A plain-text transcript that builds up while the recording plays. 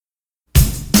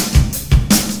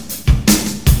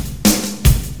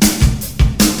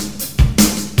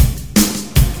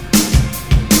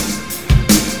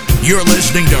You're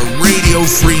listening to Radio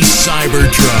Free Cybertron.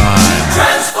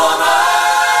 Transformers!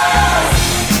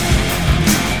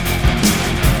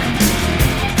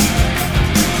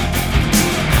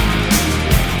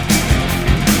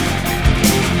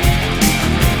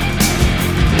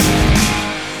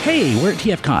 Hey, we're at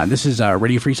TFCon. This is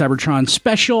Radio Free Cybertron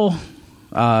special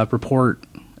report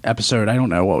episode. I don't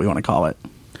know what we want to call it.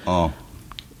 Oh,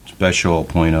 special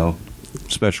point oh.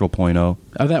 Special point oh.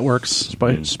 Oh, that works.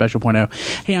 Special point oh.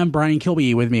 Hey, I'm Brian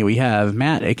Kilby. With me, we have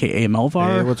Matt, a.k.a.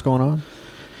 Melvar. Hey, what's going on?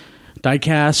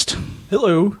 Diecast.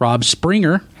 Hello. Rob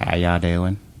Springer. How y'all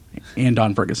doing? And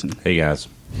Don Ferguson. Hey, guys.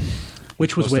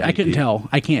 Which was... I couldn't tell.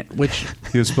 I can't... Which...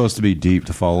 He was supposed to be deep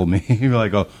to follow me. He'd be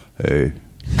like, oh, hey.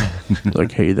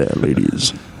 Like, hey there,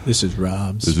 ladies. This is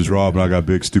Rob's. This is Rob, and I got a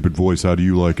big, stupid voice. How do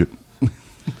you like it?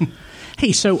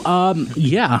 Hey, so,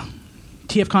 yeah.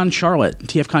 TFCon Charlotte.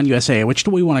 TFCon USA. Which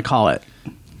do we want to call it?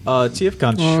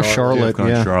 TFCon Charlotte. TFCon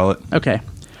yeah. Charlotte. Okay.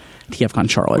 TFCon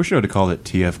Charlotte. We should have called it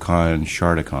TFCon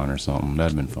Shardicon or something.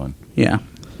 That'd have been fun. Yeah.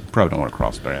 Probably don't want to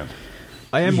cross brand.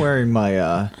 I am wearing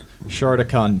my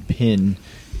Shardicon pin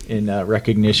in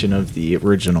recognition of the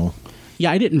original.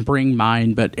 Yeah, I didn't bring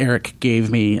mine, but Eric gave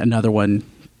me another one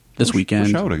this weekend.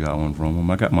 Wish I would have got one from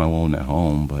him. I got my own at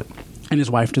home, but... And his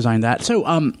wife designed that.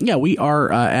 So, yeah, we are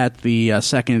at the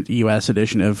second U.S.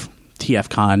 edition of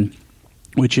TFCon,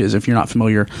 which is, if you're not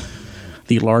familiar,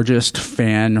 the largest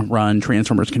fan-run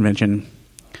Transformers convention.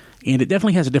 And it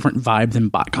definitely has a different vibe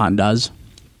than BotCon does.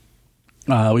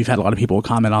 We've had a lot of people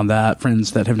comment on that,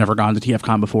 friends that have never gone to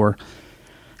TFCon before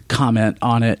comment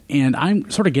on it. And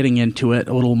I'm sort of getting into it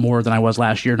a little more than I was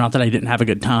last year. Not that I didn't have a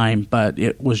good time, but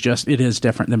it is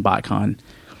different than BotCon.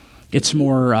 It's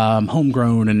more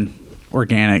homegrown and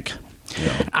organic.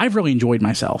 Yeah. I've really enjoyed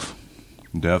myself.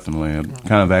 Definitely. I'm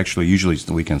kind of actually, usually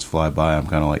the weekends fly by, I'm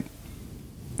kind of like,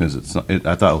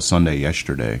 I thought it was Sunday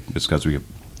yesterday, just because we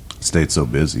stayed so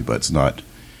busy, but it's not.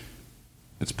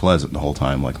 It's pleasant the whole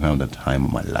time, like I'm having the time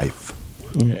of my life.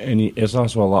 And it's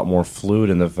also a lot more fluid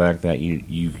in the fact that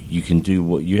you can do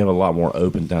what you have a lot more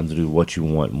open time to do what you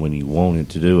want when you wanted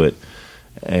to do it,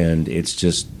 and it's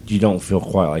just you don't feel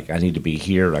quite like I need to be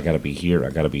here, I got to be here, I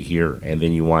got to be here, and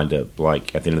then you wind up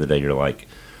like at the end of the day you're like,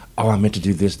 oh, I meant to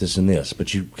do this, this, and this,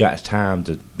 but you've got time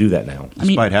to do that now,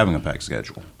 despite having a packed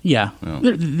schedule. Yeah.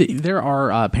 There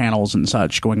are panels and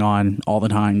such going on all the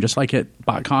time, just like at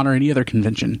BotCon or any other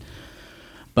convention.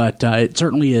 But it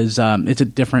certainly is. It's a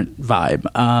different vibe.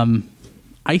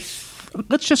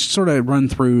 Let's just sort of run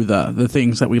through the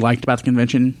things that we liked about the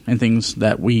convention and things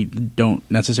that we don't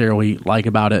necessarily like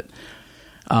about it.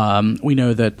 We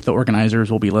know that the organizers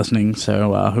will be listening,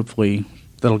 so hopefully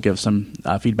that'll give some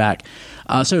feedback.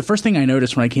 So the first thing I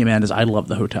noticed when I came in is I love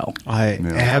the hotel. I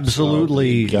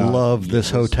absolutely love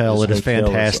this hotel. It is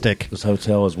fantastic. This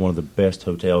hotel is one of the best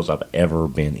hotels I've ever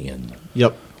been in.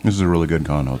 Yep. This is a really good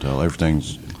con hotel.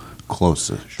 Everything's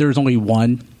close-ish. There's only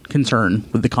one concern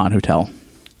with the con hotel.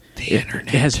 The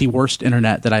internet. It has the worst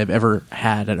internet that I've ever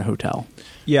had at a hotel.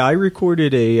 Yeah, I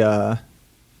recorded a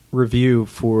review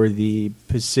for the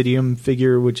Pisidium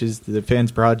figure, which is the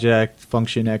Fans Project,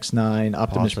 Function X9,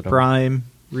 Optimus Positum. Prime,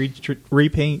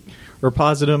 Repaint, or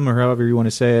Positum, or however you want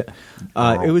to say it.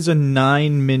 It was a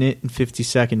 9-minute and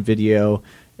 50-second video,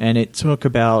 and it took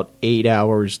about 8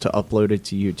 hours to upload it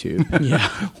to YouTube.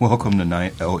 Yeah. Welcome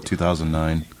to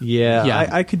 2009. Yeah.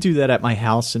 I could do that at my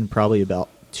house in probably about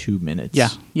 2 minutes.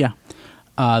 Yeah.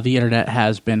 The internet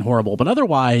has been horrible, but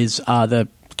otherwise, the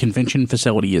convention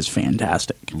facility is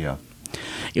fantastic. Yeah.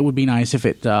 It would be nice if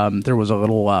there was a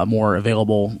little more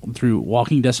available through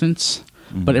walking distance,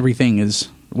 but everything is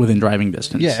within driving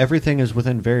distance. Yeah, everything is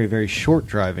within very, very short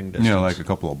driving distance. Yeah, like a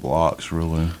couple of blocks,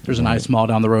 really. There's a nice mall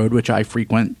down the road, which I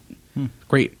frequent.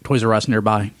 Great Toys R Us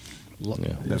nearby.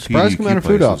 Surprising amount of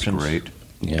food options. Great.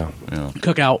 Yeah.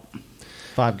 Cookout.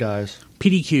 Five Guys.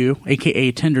 PDQ,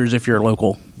 a.k.a. Tenders if you're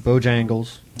local.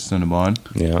 Bojangles. Cinnabon.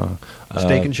 Yeah.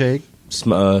 Steak and Shake.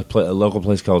 A local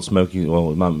place called Smokey.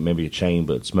 Well, maybe a chain,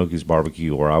 but Smokey's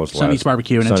Barbecue, where I was. Sonny's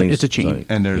Barbecue, and it's a chain.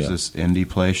 And there's this indie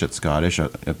place that's Scottish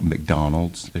at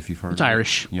McDonald's. If you've heard, it's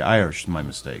Irish. Yeah, Irish. My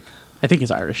mistake. I think it's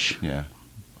Irish. Yeah.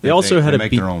 They also had they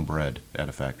make their own bread at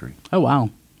a factory. Oh wow.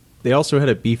 They also had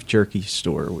a beef jerky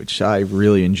store, which I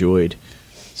really enjoyed.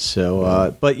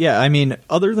 So, but yeah, I mean,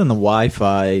 other than the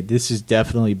Wi-Fi, this has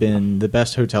definitely been the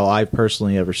best hotel I've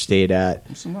personally ever stayed at.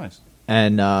 It's so nice.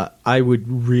 And I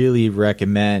would really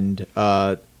recommend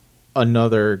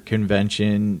another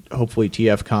convention, hopefully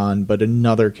TFCon, but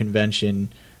another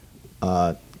convention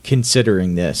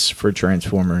considering this for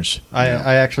Transformers.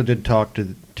 I actually did talk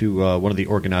to one of the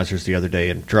organizers the other day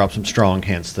and drop some strong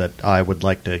hints that I would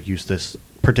like to use this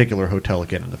particular hotel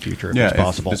again in the future if it's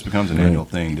possible. If this becomes an annual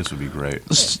thing, this would be great.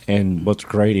 And what's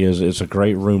great is it's a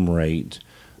great room rate.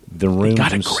 The rooms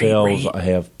themselves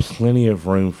have plenty of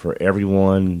room for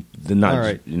everyone. For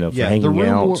hanging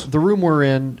out. The room we're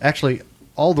in, actually,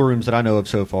 all the rooms that I know of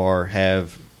so far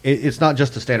have. It's not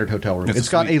just a standard hotel room. It's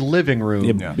got a living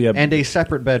room and a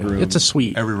separate bedroom. It's a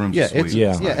suite. Every room's a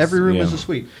suite. Every room is a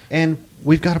suite. And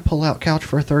we've got a pull-out couch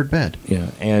for a third bed. Yeah,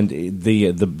 and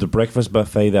the breakfast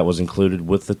buffet that was included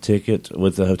with the ticket,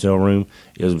 with the hotel room,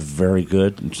 is very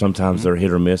good. Sometimes they're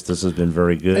hit or miss. This has been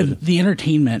very good. And the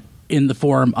entertainment in the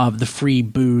form of the free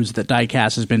booze that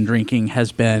Diecast has been drinking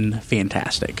has been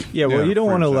fantastic. Yeah, well, you don't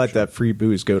want to let that free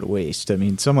booze go to waste. I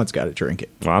mean, someone's got to drink it.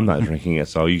 Well, I'm not drinking it,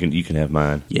 so you can have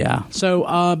mine. Yeah. So,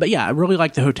 but yeah, I really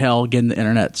like the hotel. Again, the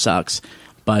internet sucks,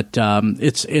 but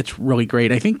it's really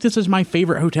great. I think this is my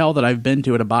favorite hotel that I've been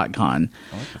to at a BotCon.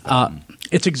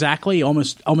 It's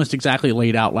almost exactly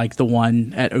laid out like the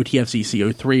one at OTFC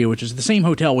CO3, which is the same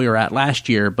hotel we were at last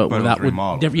year, but without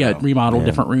remodeled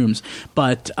different rooms.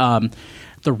 But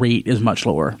the rate is much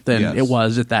lower than it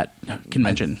was at that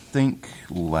convention. I think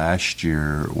last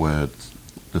year with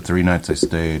the 3 nights I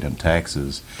stayed and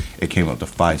taxes, it came up to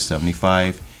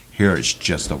 $575. Here it's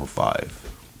just over $5.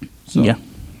 So, yeah.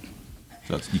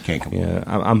 So you can't complain. Yeah,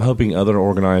 I'm hoping other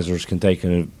organizers can take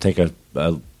a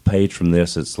page from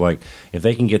this. It's like if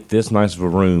they can get this nice of a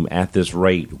room at this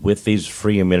rate with these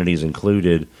free amenities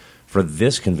included for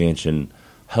this convention,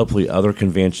 hopefully other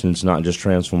conventions, not just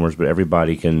Transformers, but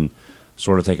everybody can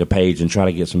sort of take a page and try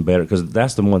to get some better. Because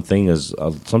that's the one thing is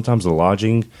sometimes the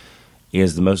lodging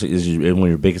is one of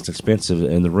your biggest expenses,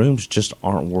 and the rooms just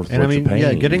aren't worth what you're paying.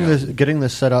 Yeah, getting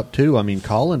this set up too. I mean,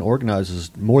 Colin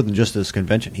organizes more than just this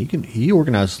convention. He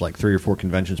organizes like 3 or 4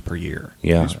 conventions per year.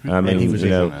 Yeah, I mean, he was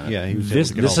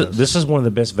this is one of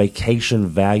the best vacation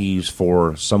values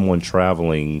for someone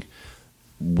traveling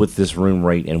with this room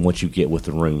rate and what you get with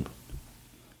the room.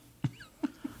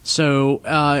 So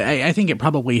I think it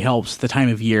probably helps the time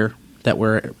of year that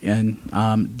we're in.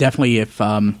 Definitely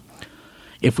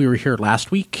if we were here last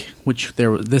week,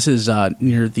 this is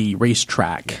near the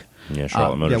racetrack. Yeah,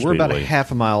 Charlotte Motor Speedway. We're about a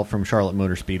half a mile from Charlotte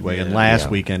Motor Speedway, and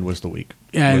last weekend was the week.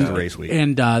 And, was the race week.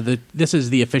 And this is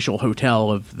the official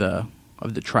hotel of the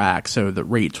track, so the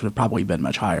rates would have probably been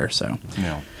much higher. So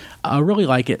I really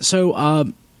like it.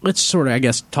 So let's sort of, I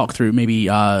guess, talk through maybe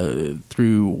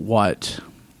through what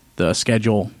the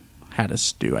schedule had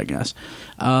us do, I guess.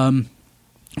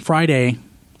 Friday,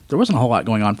 there wasn't a whole lot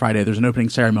going on Friday. There's an opening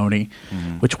ceremony,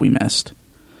 which we missed.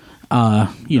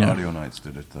 Audio Nights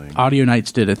did a thing. Audio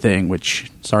Nights did a thing,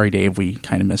 which, sorry, Dave, we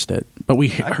kind of missed it. But we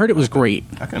heard it was great.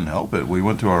 I couldn't help it. We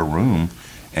went to our room,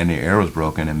 and the air was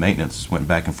broken, and maintenance went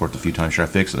back and forth a few times to try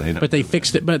to fix it. But they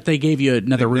fixed it, but they gave you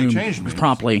another room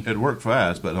promptly. It worked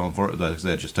fast, but like I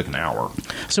said, it just took an hour.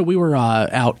 So we were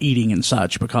out eating and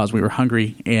such because we were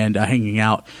hungry and hanging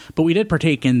out. But we did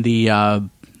partake in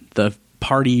the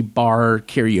party bar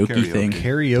karaoke thing.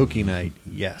 Karaoke night,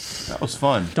 yes. That was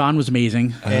fun. Don was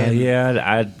amazing. Apparently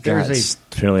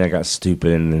I got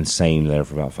stupid and insane there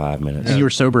for about 5 minutes. And you were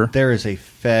sober. There is a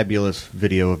fabulous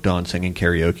video of Don singing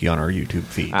karaoke on our YouTube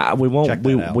feed.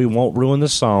 We won't ruin the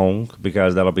song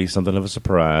because that'll be something of a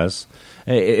surprise.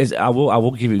 I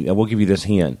will give you this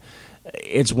hint.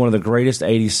 It's one of the greatest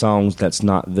 80s songs that's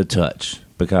not The Touch.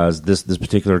 Because this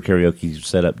particular karaoke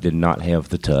setup did not have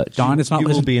the touch. Don has not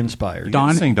listened. You will be inspired.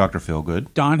 Don sing Dr.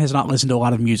 Feelgood. Don has not listened to a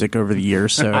lot of music over the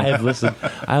years. So I have listened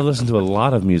to a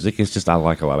lot of music. It's just I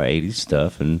like a lot of 80s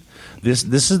stuff, and this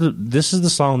is the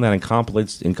song that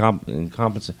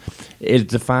encompasses. It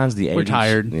defines the 80s. We're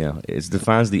tired. Yeah, it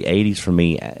defines the 80s for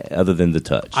me. Other than the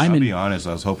touch, I'll be honest.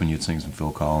 I was hoping you'd sing some Phil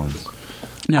Collins.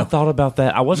 No. I thought about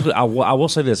that. I will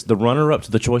say this: the runner-up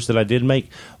to the choice that I did make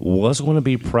was going to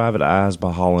be "Private Eyes"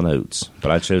 by Hall & Oates,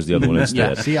 but I chose the other one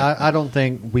instead. See, I don't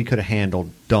think we could have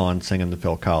handled Dawn singing the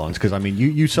Phil Collins because I mean,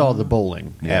 you saw the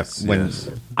bowling. Yes.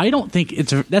 I don't think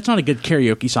that's not a good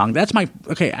karaoke song.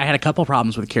 I had a couple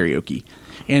problems with karaoke,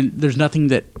 and there's nothing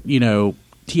that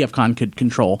TFCon could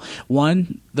control.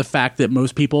 One, the fact that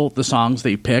most people, the songs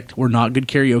they picked were not good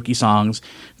karaoke songs.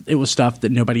 It was stuff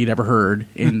that nobody had ever heard,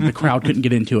 and the crowd couldn't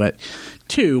get into it.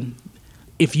 Two,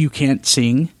 if you can't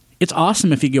sing, it's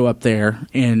awesome if you go up there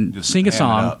and just sing a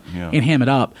song and ham it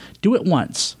up. Do it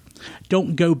once.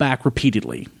 Don't go back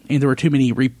repeatedly. And there were too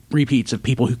many repeats of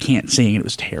people who can't sing, and it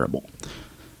was terrible.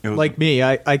 Like me,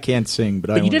 I can't sing,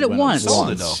 but you did it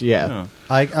once. Yeah.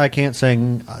 I can't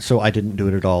sing, so I didn't do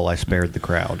it at all. I spared the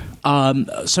crowd.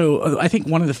 So I think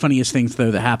one of the funniest things, though,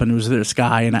 that happened was this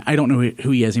guy, and I don't know who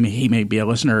he is. He may be a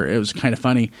listener. It was kind of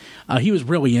funny. He was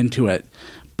really into it,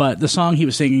 But the song he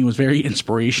was singing was very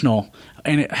inspirational,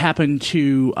 and it happened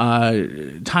to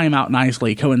time out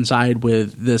nicely, coincide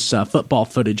with this football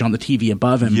footage on the TV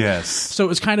above him. Yes. So it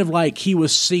was kind of like he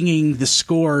was singing the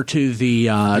score to the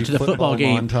football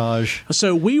game montage.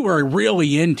 So we were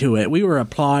really into it. We were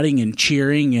applauding and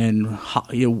cheering and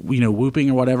whooping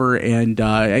or whatever. And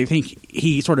I think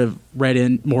he sort of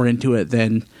read more into it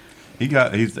than he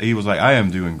was like, I am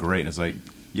doing great. And it's like,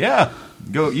 yeah,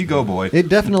 go, boy. It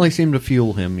definitely seemed to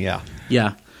fuel him. Yeah.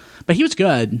 But he was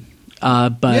good.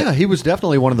 But yeah, he was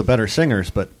definitely one of the better singers.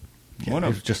 But it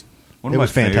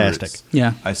was fantastic. Favorites.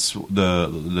 Yeah,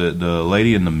 the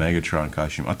lady in the Megatron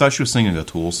costume. I thought she was singing a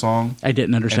Tool song. I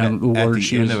didn't understand the words. At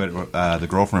the end of it, the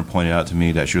girlfriend pointed out to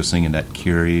me that she was singing that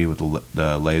Curie with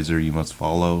the laser you must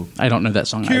follow. I don't know that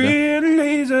song Curie either.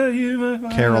 Laser you must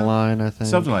follow. Caroline, I think,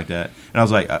 something like that. And I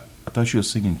was like, I thought she was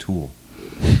singing Tool.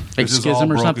 Like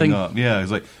Schism or something. Up. Yeah, it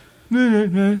was like, and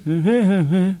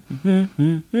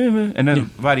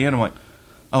then by the end, I'm like,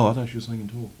 oh, I thought she was singing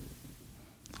Tool.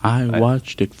 I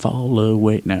watched it fall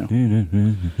away. No.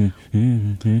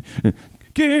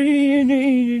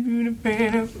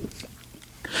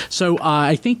 So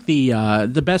I think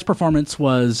the best performance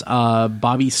was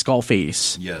Bobby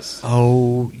Skullface. Yes.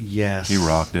 Oh yes, he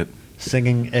rocked it,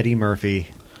 singing Eddie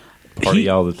Murphy. Party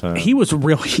all the time. He was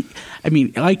really. I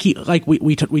mean,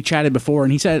 we chatted before,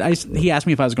 and he said he asked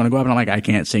me if I was going to go up, and I'm like, I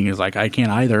can't sing. He's like, I can't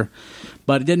either.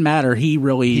 But it didn't matter. He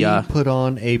really put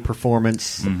on a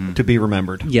performance to be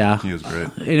remembered. Yeah, he was great.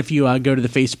 And if you go to the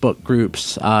Facebook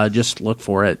groups, just look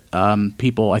for it.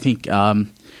 People, I think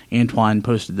Antoine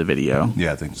posted the video.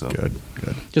 Yeah, I think so. Good.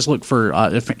 Just look for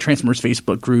Transformers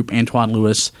Facebook group, Antoine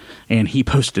Lewis, and he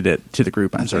posted it to the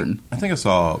group. I'm certain. I think I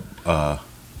saw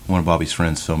one of Bobby's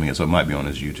friends filming it, so it might be on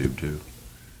his YouTube too.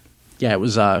 Yeah, it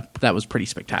was. That was pretty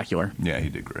spectacular. Yeah, he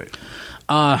did great.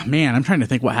 Man, I'm trying to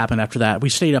think what happened after that. We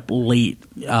stayed up late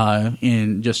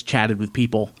and just chatted with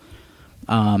people.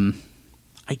 I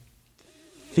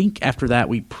think after that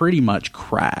we pretty much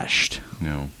crashed.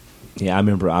 No. Yeah, I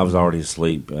remember I was already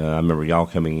asleep. I remember y'all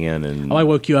coming in and I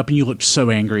woke you up and you looked so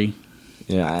angry.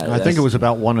 Yeah, I think it was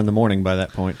about 1 a.m. by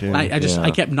that point too.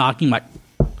 I kept knocking like.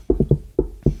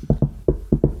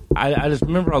 I just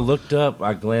remember I looked up,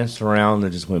 I glanced around,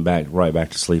 and just went right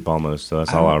back to sleep almost. So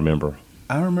that's all I remember.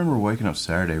 I remember waking up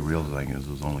Saturday realizing it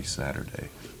was only Saturday.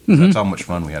 That's how much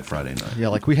fun we had Friday night. Yeah,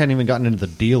 like we hadn't even gotten into the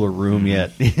dealer room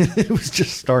yet. It was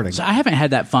just starting. So I haven't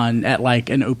had that fun at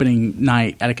like an opening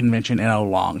night at a convention in a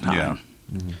long time. Yeah.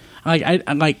 Mm-hmm.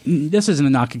 Like this isn't a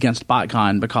knock against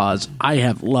BotCon because I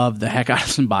have loved the heck out of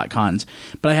some BotCons,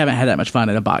 but I haven't had that much fun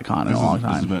at a BotCon in a long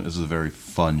time. This is a very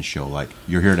fun show. Like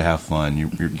you're here to have fun. You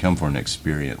come for an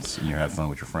experience, and you have fun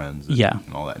with your friends.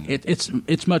 And all that.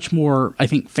 It's much more, I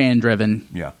think, fan driven.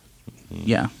 Yeah.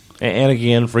 Yeah. And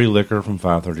again, free liquor from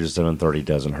 5:30 to 7:30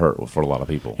 doesn't hurt for a lot of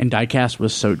people. And Diecast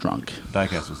was so drunk.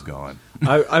 Diecast was gone.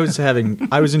 I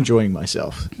was enjoying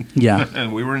myself. Yeah,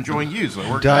 and we were enjoying you. So it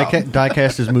worked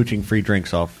Diecast is mooching free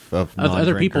drinks off of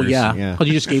other people. Yeah. Well,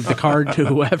 you just gave the card to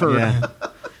whoever. Yeah.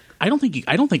 I don't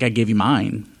think I gave you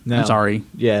mine. No. I'm sorry.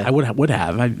 Yeah, I would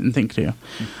have. I didn't think to.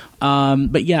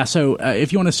 But yeah, so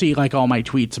if you want to see like all my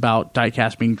tweets about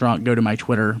Diecast being drunk, go to my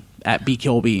Twitter at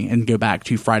bkilby and go back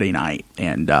to Friday night.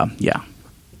 And yeah.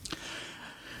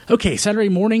 Okay, Saturday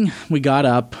morning we got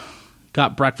up,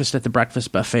 got breakfast at the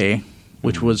breakfast buffet,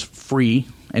 which was free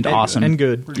and awesome and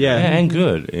good. Yeah, and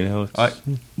good. You know,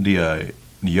 the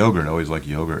yogurt. I always like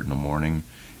yogurt in the morning,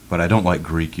 but I don't like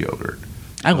Greek yogurt.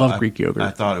 I love Greek yogurt. I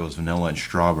thought it was vanilla and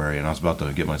strawberry, and I was about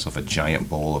to get myself a giant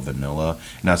bowl of vanilla,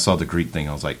 and I saw the Greek thing.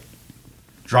 I was like,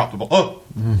 drop the bowl. Oh!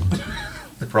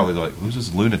 They're probably like, who's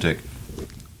this lunatic?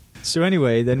 So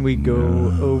anyway, then we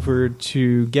go over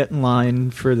to get in line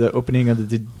for the opening of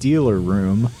the dealer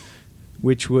room,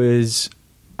 which was,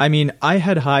 I mean, I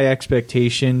had high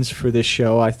expectations for this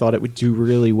show. I thought it would do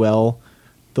really well.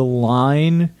 The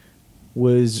line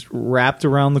was wrapped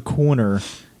around the corner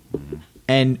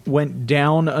and went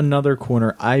down another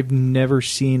corner. I've never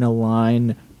seen a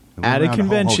line at a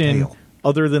convention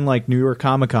other than like New York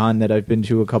Comic Con that I've been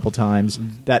to a couple times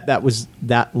that was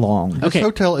that long. This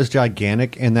hotel is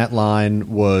gigantic, and that line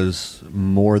was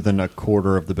more than a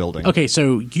quarter of the building. Okay,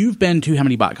 so you've been to how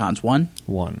many BotCons?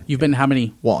 One. You've been to how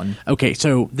many? One. Okay,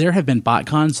 so there have been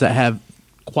BotCons that have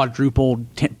quadrupled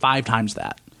 5 times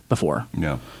that before.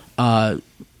 Yeah.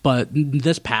 But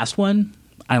this past one,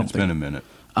 I don't think. It's been a minute.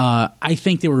 I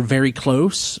think they were very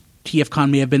close. TFCon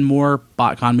may have been more.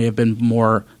 BotCon may have been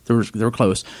more. They were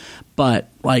close. But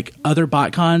like other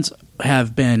BotCons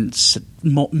have been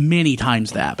many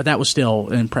times that. But that was still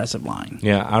an impressive line.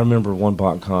 Yeah, I remember one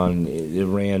BotCon. It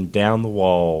ran down the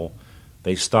wall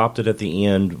They stopped it at the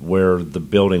end where the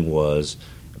building was.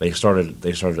 They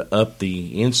started up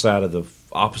the inside of the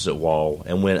opposite wall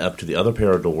and went up to the other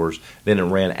pair of doors. Then it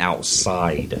ran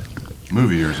outside.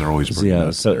 Movie years are always pretty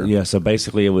nice. So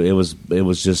basically it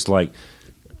was just like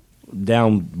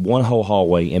down one whole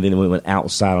hallway, and then we went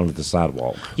outside onto the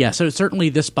sidewalk. Yeah, so certainly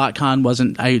this BotCon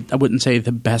wasn't, I wouldn't say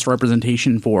the best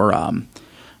representation for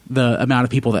the amount of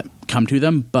people that come to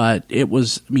them, but it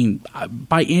was, I mean,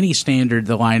 by any standard,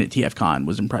 the line at TFCon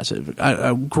was impressive.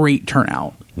 A great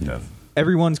turnout. Yeah.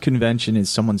 Everyone's convention is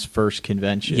someone's first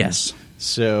convention. Yes.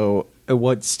 So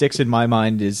what sticks in my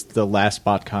mind is the last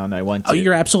BotCon I went to. Oh,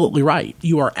 you're absolutely right.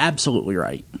 You are absolutely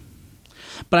right.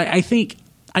 But I think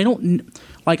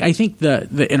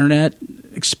the internet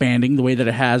expanding the way that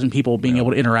it has and people being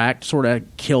able to interact sort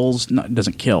of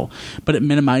doesn't kill, but it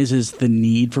minimizes the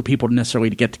need for people necessarily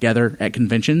to get together at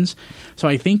conventions. So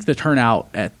I think the turnout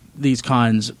at these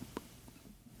cons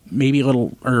maybe a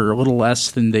little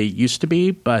less than they used to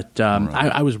be, but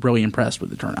I was really impressed with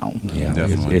the turnout. Yeah,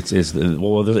 definitely. It's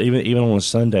even on a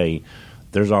Sunday,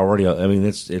 there's already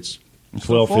it's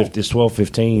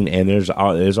 12:15, and there's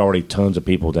already tons of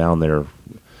people down there.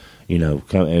 In the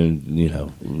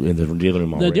dealer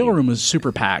room already. The dealer room was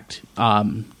super packed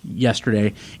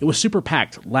yesterday. It was super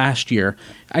packed last year.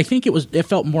 I think it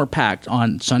felt more packed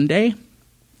on Sunday,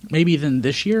 maybe than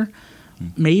this year.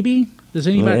 Maybe. Does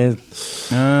anybody?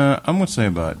 I'm going to say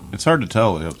it's hard to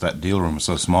tell if that dealer room was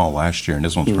so small last year, and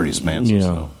this one's pretty expansive.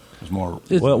 So it was more.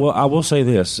 Well, I will say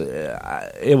this: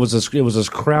 it was as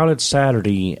crowded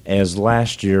Saturday as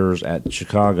last year's at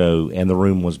Chicago, and the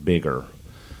room was bigger.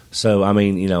 So I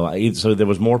mean, so there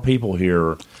was more people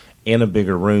here in a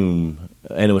bigger room,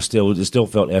 and it still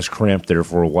felt as cramped there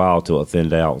for a while till it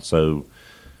thinned out. So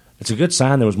it's a good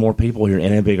sign there was more people here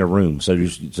in a bigger room. So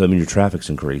your traffic's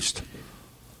increased.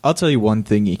 I'll tell you one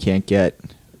thing you can't get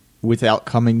without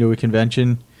coming to a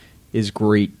convention is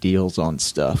great deals on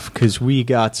stuff, because we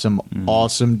got some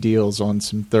awesome deals on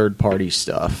some third-party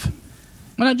stuff.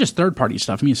 Well, not just third-party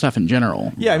stuff. I mean, stuff in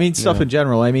general. Yeah, I mean, stuff in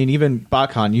general. I mean, even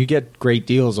BotCon, you get great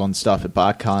deals on stuff at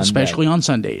BotCon. Especially on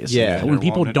Sundays. Yeah. When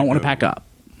people don't want to pack up.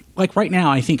 Like right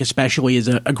now, I think especially is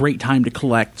a great time to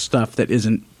collect stuff that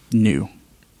isn't new.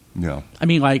 Yeah. I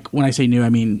mean, like, when I say new, I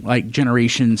mean, like,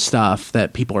 Generation stuff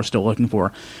that people are still looking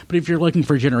for. But if you're looking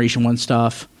for Generation 1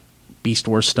 stuff, Beast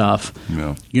Wars stuff,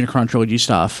 Unicron Trilogy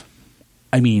stuff,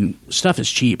 I mean, stuff is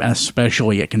cheap, and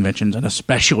especially at conventions, and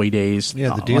especially days.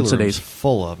 Yeah, the dealer is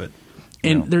full of it.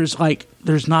 And there's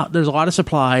a lot of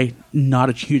supply, not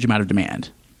a huge amount of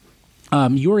demand.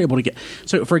 You were able to get,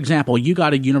 so for example, you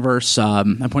got a Universe.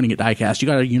 I'm pointing at Diecast. You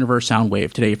got a Universe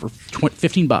Soundwave today for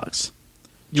 $15.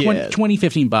 Yeah.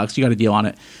 15 bucks. You got a deal on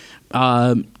it.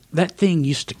 That thing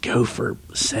used to go for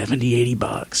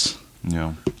 $70-$80.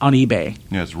 Yeah. On eBay.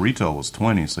 Yeah, its retail was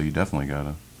 $20, so you definitely got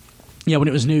to. Yeah, when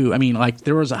it was new, I mean, like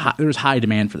there was high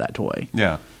demand for that toy.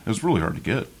 Yeah, it was really hard to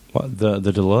get. What, the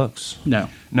deluxe? No,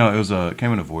 it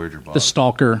came in a Voyager box. The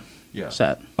Stalker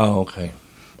set. Oh, okay.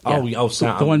 Yeah.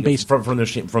 The one based from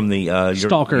the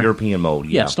Stalker European mold.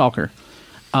 Yeah, Stalker.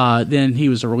 Then he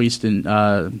was released in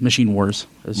Machine Wars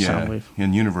as Soundwave.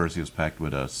 In Universe, he was packed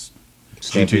with a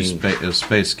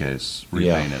space case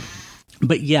repainted.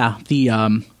 But yeah,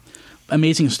 the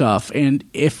amazing stuff. And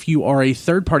if you are a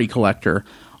third-party collector,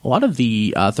 a lot of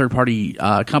the third-party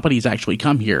companies actually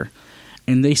come here,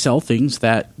 and they sell things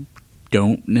that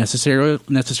don't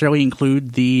necessarily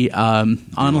include the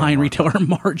online retailer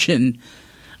margin,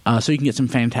 so you can get some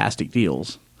fantastic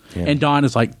deals. Yeah. And Don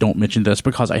is like, "Don't mention this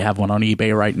because I have one on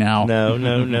eBay right now." No,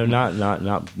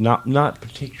 not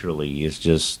particularly. It's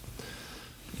just,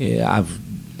 don't.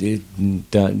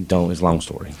 It's a long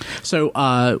story. So,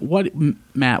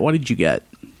 Matt? What did you get?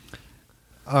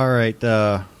 All right,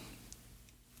 the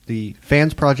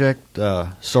Fans Project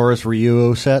Saurus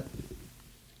Ryuo set.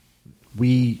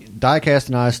 Diecast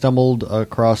and I stumbled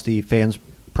across the Fans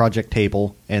Project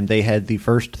table, and they had the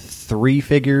first 3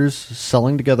 figures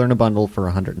selling together in a bundle for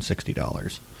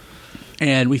 $160.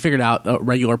 And we figured out a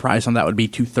regular price on that would be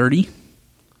 $230.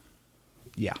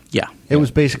 Yeah. It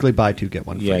was basically buy 2 get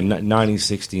 1 free. Yeah, 90,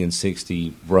 60, and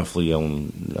 60 roughly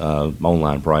on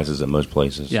online prices at most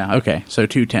places. Yeah, okay. So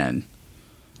 $210.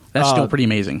 That's still pretty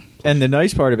amazing. And the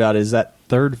nice part about it is that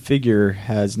third figure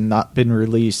has not been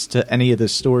released to any of the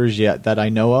stores yet that I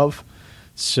know of.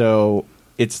 So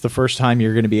it's the first time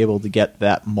you're going to be able to get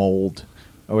that mold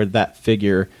or that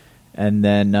figure. And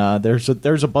then there's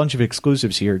a bunch of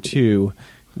exclusives here too,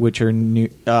 which are new,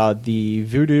 the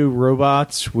Voodoo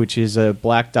Robots, which is a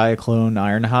black Diaclone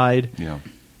Ironhide. Yeah,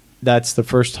 that's the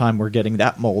first time we're getting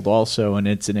that mold also, and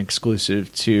it's an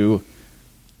exclusive to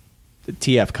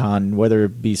TFCon, whether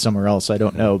it be somewhere else, I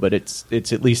don't know, but it's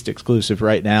at least exclusive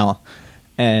right now.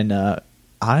 And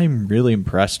I'm really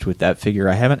impressed with that figure.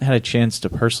 I haven't had a chance to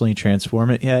personally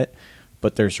transform it yet,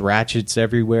 but there's ratchets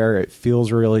everywhere. It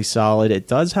feels really solid. It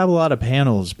does have a lot of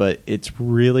panels, but it's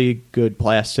really good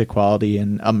plastic quality,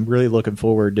 and I'm really looking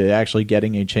forward to actually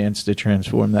getting a chance to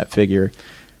transform that figure.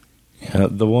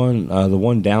 The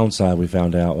one downside we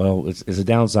found out, well, it's a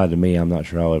downside to me. I'm not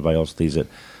sure how everybody else sees it.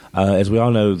 As we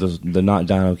all know, the Not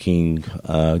Dino King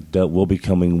will be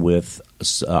coming with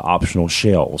optional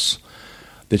shells.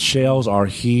 The shells are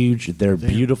huge. They're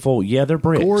beautiful. Yeah, they're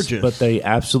bricks. Gorgeous. But they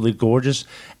absolutely gorgeous.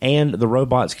 And the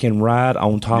robots can ride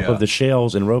on top of the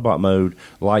shells in robot mode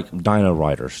like Dino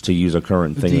Riders, to use a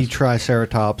current thing. The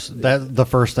Triceratops. The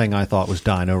first thing I thought was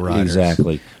Dino Riders.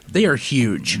 Exactly. They are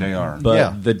huge. They are.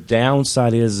 But the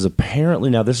downside is apparently,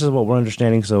 now this is what we're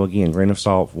understanding, so again, grain of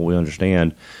salt, what we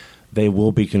understand, they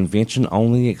will be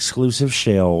convention-only exclusive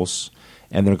shells,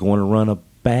 and they're going to run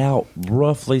about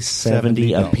roughly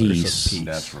 $70 a piece.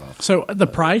 That's rough. So the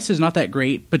price is not that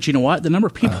great, but you know what? The number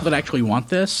of people that actually want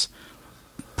this,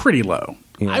 pretty low.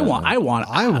 Yeah. I want it.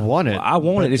 I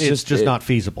want it. It's just not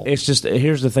feasible. It's just,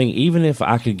 here's the thing. Even if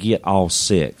I could get all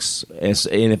six,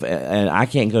 and I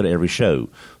can't go to every show,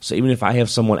 so even if I have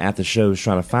someone at the shows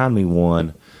trying to find me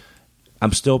one,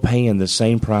 I'm still paying the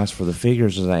same price for the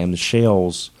figures as I am the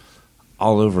shells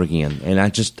all over again. And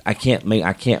I can't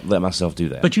let myself do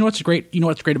that. But you know what's great? You know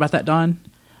what's great about that, Don?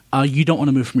 You don't want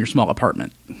to move from your small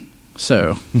apartment.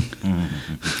 So,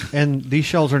 and these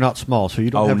shells are not small, so you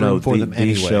don't have room for them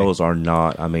anyway. These shells are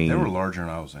not. I mean, they were larger than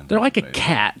I was in. They're like a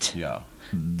cat. Yeah.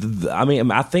 I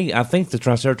mean, I think the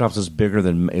Triceratops is bigger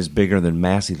than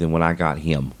Massey than when I got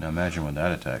him. Now imagine when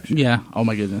that attacks you. Yeah. Oh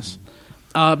my goodness.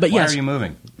 But Why yes. are you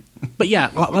moving? But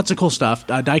yeah, lots of cool stuff.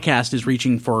 Diecast is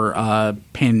reaching for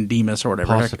Pandemus or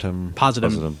whatever.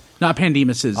 Positum. Not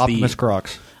Pandemus is Optimus the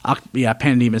Crocs.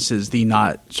 Pandemus is the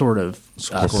not sort of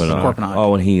Scorponok.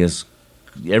 Oh, and he is.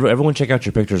 Everyone, check out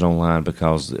your pictures online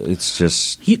because it's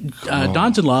just.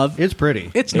 Don's in love. It's pretty.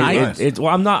 It's nice. Well,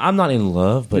 I'm not in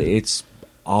love, but it's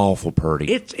awful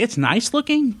pretty. It's nice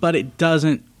looking, but it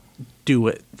doesn't do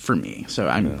it for me. So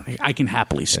I can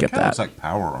happily skip that. Looks like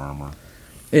power armor.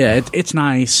 Yeah, it's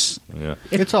nice. Yeah,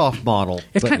 it's off model.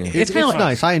 It's kind of like,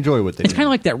 nice. I enjoy what they do. It's kind of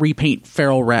like that repaint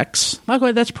Feral Rex. Oh, go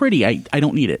ahead, that's pretty. I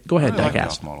don't need it. Go ahead, I like Diecast.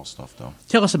 off model stuff though.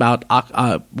 Tell us about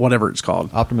whatever it's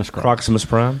called. Optimus Crocs. Proximus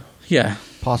Prime. Yeah.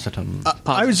 Positum.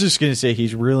 I was just going to say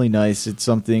he's really nice. It's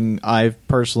something I've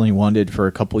personally wanted for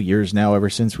a couple years now, ever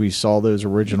since we saw those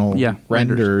original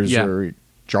renders or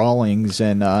drawings.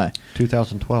 And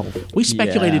 2012. We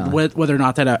speculated whether or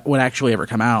not that would actually ever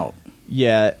come out.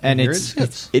 Yeah, and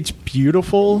it's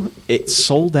beautiful. It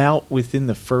sold out within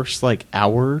the first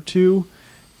hour or two,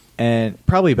 and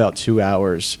probably about 2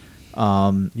 hours.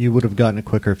 You would have gotten it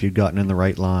quicker if you'd gotten in the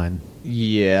right line.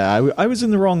 Yeah, I was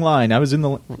in the wrong line. I was in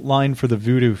the line for the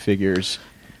Voodoo figures.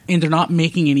 And they're not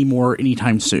making any more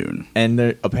anytime soon.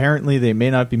 And apparently they may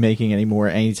not be making any more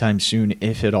anytime soon,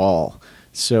 if at all.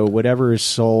 So whatever is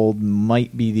sold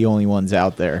might be the only ones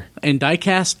out there. And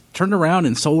Diecast turned around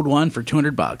and sold one for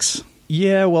 $200.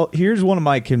 Yeah, well, here's one of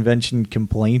my convention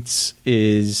complaints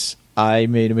is I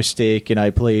made a mistake and I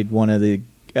played one of the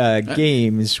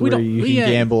games where you can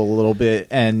gamble a little bit.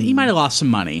 And he might have lost some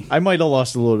money. I might have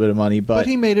lost a little bit of money, but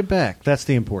he made it back. That's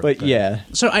the important thing. Yeah.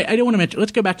 So I do want to mention,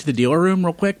 let's go back to the dealer room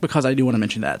real quick because I do want to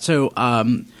mention that. So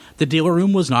the dealer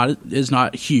room is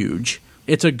not huge.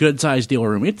 It's a good-sized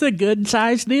dealer room. It's a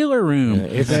good-sized dealer room.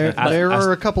 There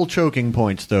are a couple choking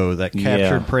points, though, that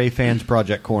Captured Prey Fans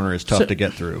Project Corner is tough to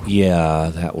get through.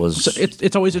 Yeah, that was... So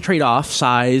it's always a trade-off,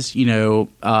 size, how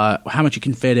much you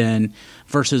can fit in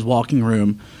versus walking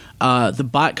room. The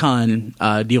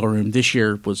BotCon dealer room this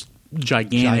year was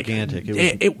gigantic.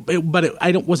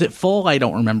 Was it full? I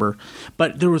don't remember.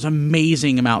 But there was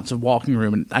amazing amounts of walking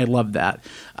room, and I loved that.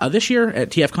 This year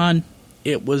at TFCon...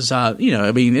 It was,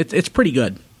 it's pretty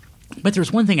good. But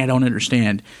there's one thing I don't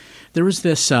understand. There was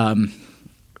this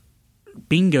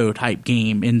bingo type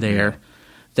game in there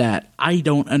that I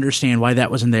don't understand why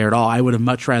that was in there at all. I would have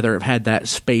much rather have had that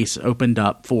space opened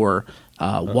up for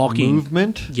walking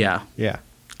movement. Yeah.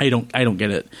 I don't get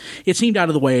it. It seemed out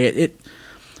of the way. It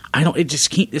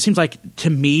seems like to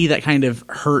me that kind of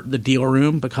hurt the dealer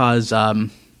room because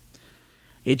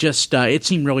it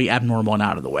seemed really abnormal and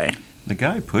out of the way. The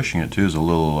guy pushing it too is a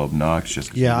little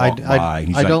obnoxious. Yeah,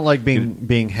 I don't like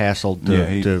being hassled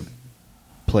to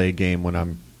play a game when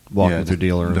I'm walking through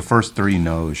dealer room. The first 3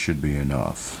 no's should be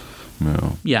enough.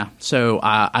 No. Yeah. So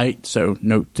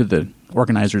note to the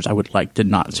organizers: I would like to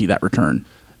not see that return.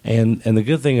 And the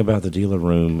good thing about the dealer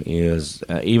room is,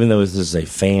 even though this is a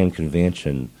fan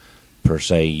convention per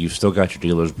se, you've still got your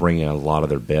dealers bringing a lot of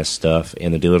their best stuff.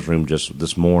 In the dealer's room just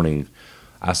this morning,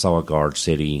 I saw a Guard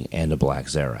City and a Black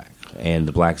Zarak, and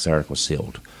the Black Zarak was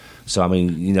sealed. So I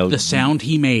mean, the sound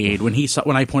he made when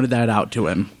I pointed that out to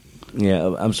him.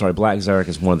 Yeah, I'm sorry. Black Zarak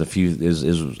is one of the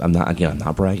few. I'm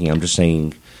not bragging. I'm just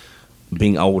saying,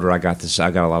 being older, I got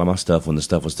a lot of my stuff when the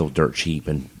stuff was still dirt cheap,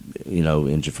 and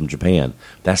from Japan.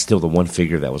 That's still the one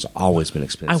figure that was always been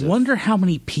expensive. I wonder how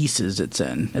many pieces it's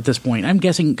in at this point. I'm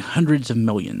guessing hundreds of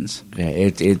millions.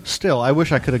 Yeah, still. I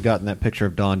wish I could have gotten that picture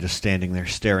of Don just standing there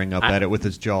staring up at it with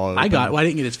his jaw open. I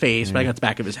didn't get his face, but I got the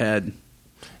back of his head.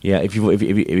 Yeah, if you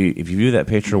view that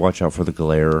picture, watch out for the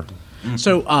glare.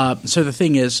 So the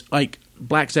thing is, like,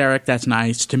 Black Zarak, that's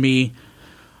nice. To me,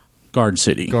 Guard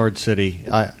City.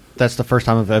 That's the first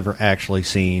time I've ever actually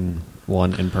seen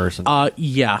one in person.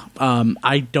 Yeah.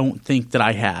 I don't think that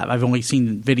I have. I've only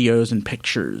seen videos and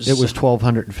pictures. It was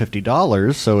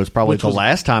 $1,250, so it's probably the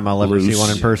last time I'll ever see one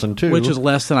in person, too. Which is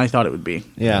less than I thought it would be.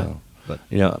 Yeah.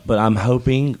 But I'm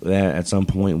hoping that at some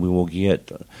point we will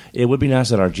get. It would be nice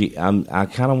that I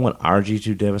kind of want our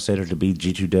G2 Devastator to be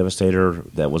G2 Devastator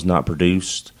that was not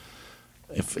produced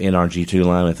in our G2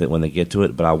 line when they get to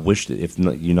it. But I wish that if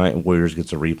United Warriors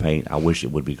gets a repaint, I wish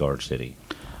it would be Guard City.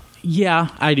 Yeah,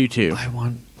 I do too. I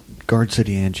want Guard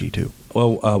City and G2.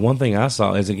 Well, one thing I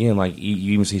saw is, again, like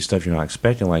you even see stuff you're not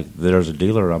expecting. Like there's a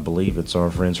dealer, I believe it's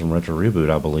our friends from Retro Reboot,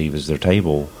 I believe is their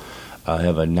table.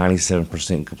 Have a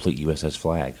 97% complete USS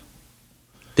flag.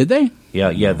 Did they?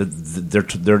 Yeah.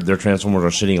 Their Transformers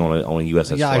are sitting on a USS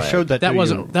flag. Yeah, I showed that. That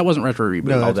wasn't Retro Reboot.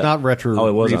 No, it's not Retro. Oh,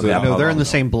 it wasn't. Reboot. No, they're in the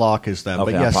same block as them.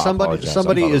 Okay, but yeah,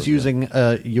 somebody is using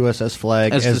a USS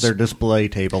flag as their display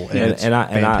table, and it's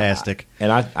fantastic.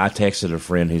 I texted a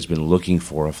friend who's been looking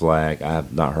for a flag. I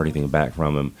have not heard anything back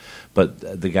from him, but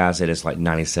the guy said it's like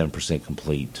 97%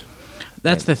 complete.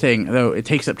 That's the thing, though. It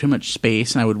takes up too much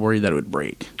space, and I would worry that it would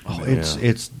break. Oh,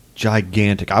 it's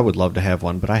gigantic. I would love to have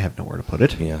one, but I have nowhere to put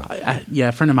it. Yeah,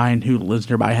 a friend of mine who lives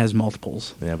nearby has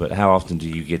multiples. Yeah, but how often do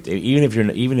you get?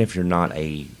 Even if you're not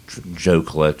a Joe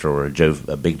collector or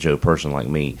a big Joe person like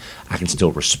me, I can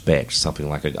still respect something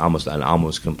like an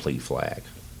almost complete flag.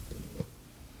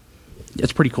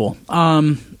 It's pretty cool.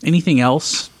 Anything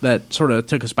else that sort of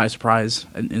took us by surprise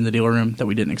in the dealer room that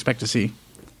we didn't expect to see?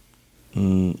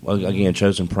 Well, again,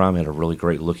 Chosen Prime had a really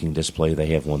great looking display. They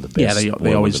have one of the best. Yeah,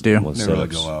 they always do. They really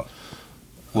go out.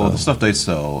 Well, the stuff they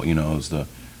sell, is the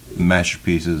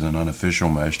masterpieces and unofficial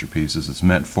masterpieces. It's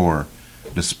meant for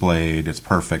displayed. It's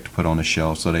perfect to put on the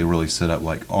shelf. So they really sit up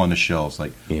like on the shelves.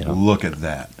 Like, look at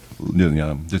that.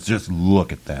 Just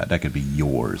look at that. That could be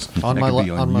yours. That could be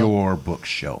on your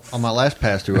bookshelf. On my last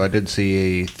pass through, I did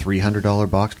see a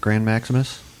 $300 boxed Grand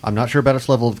Maximus. I'm not sure about its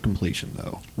level of completion,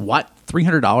 though. What?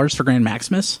 $300 for Grand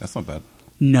Maximus? That's not bad.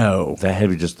 No. That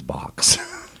heavy, just the box.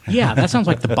 Yeah, that sounds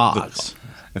like the box.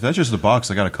 If that's just the box,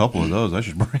 I got a couple of those. I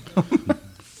should bring them.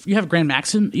 You have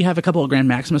You have a couple of Grand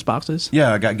Maximus boxes?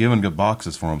 Yeah, I got given good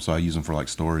boxes for them, so I use them for like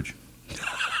storage.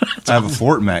 I have a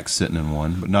Fort Max sitting in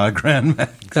one, but not a Grand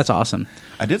Max. That's awesome.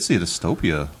 I did see a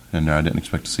Dystopia in there. I didn't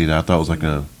expect to see that. I thought it was like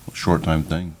a short time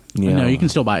thing. Yeah. No, you can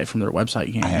still buy it from their website.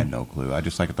 You can. I had no clue. I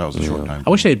just thought it was a short time. I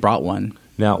wish they had brought one.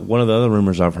 Now, one of the other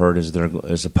rumors I've heard is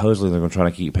supposedly they're going to try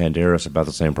to keep Pandaris about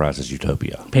the same price as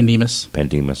Utopia. Pandaris.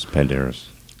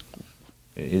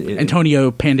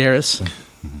 Antonio Pandaris.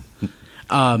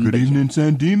 Good evening,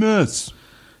 San Dimas.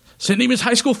 San Dimas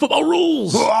High School football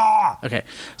rules. Okay,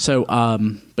 so,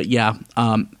 but yeah,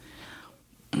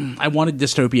 I wanted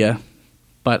Dystopia,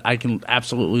 but I can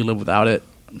absolutely live without it.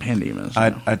 Pandemas.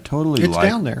 I totally it's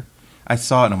down there. I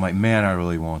saw it and I'm like, man, I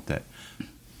really want that.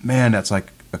 Man, that's like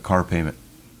a car payment.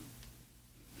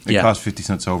 It costs 50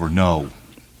 cents over. No.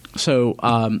 So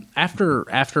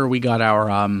after we got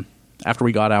our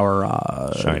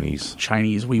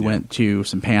Chinese, we went to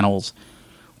some panels.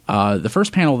 The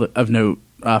first panel of note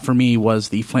for me was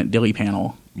the Flint Dilly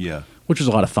panel. Yeah. Which was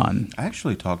a lot of fun. I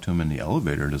actually talked to him in the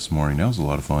elevator this morning. That was a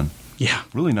lot of fun. Yeah.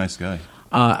 Really nice guy.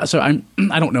 So I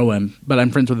don't know him, but I'm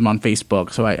friends with him on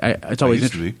Facebook. So it's always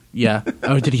interesting. Yeah.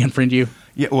 Oh, did he unfriend you?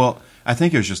 Yeah. Well, I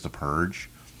think it was just a purge,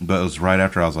 but it was right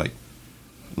after I was like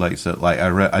I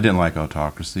didn't like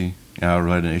Autocracy. And I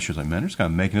read an issue. I was like, man, they're just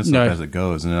kind of making this up as it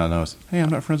goes. And then I noticed, hey, I'm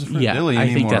not friends with Flint Dilly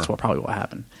anymore. I think that's probably what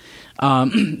happened.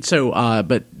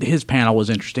 But his panel was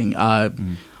interesting.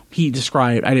 He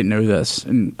described, I didn't know this,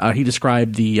 and he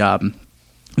described the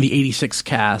 86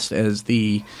 cast as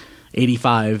the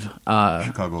 '85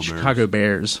 Chicago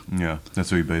Bears. Yeah, that's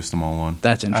who he based them all on.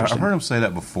 That's interesting. I've heard him say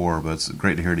that before, but it's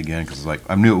great to hear it again because like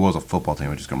I knew it was a football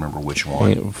team. I just can't remember which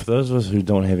one. Hey, for those of us who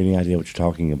don't have any idea what you're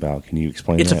talking about, can you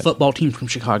explain It's that? a football team from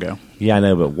Chicago. Yeah, I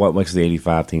know, but what makes the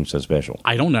 '85 team so special?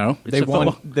 I don't know. They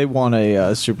won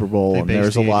a Super Bowl, and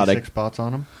there's a lot of spots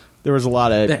on them. There was a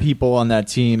lot of people on that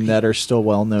team that are still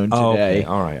well known today. Okay.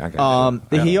 All right, I got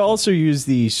it. He also used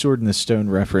the Sword in the Stone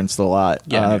reference a lot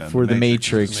for the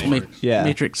Matrix.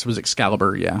 Matrix was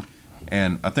Excalibur, yeah.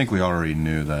 And I think we already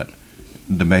knew that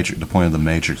the point of the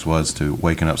Matrix was to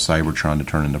waken up Cybertron to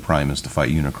turn into Primus to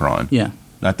fight Unicron. Yeah.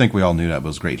 I think we all knew that, but it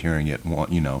was great hearing it,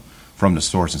 from the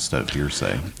source instead of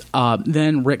hearsay.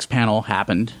 Then Rick's panel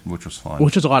happened, which was fun.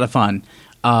 Which was a lot of fun.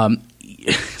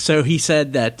 So he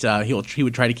said that he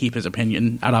would try to keep his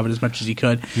opinion out of it as much as he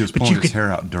could. He was pulling his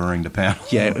hair out during the panel.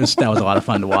 Yeah, that was a lot of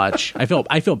fun to watch. I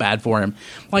feel bad for him.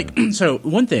 So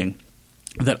one thing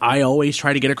that I always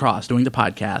try to get across doing the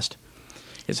podcast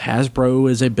is Hasbro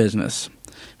is a business.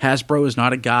 Hasbro is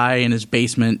not a guy in his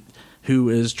basement who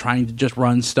is trying to just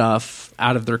run stuff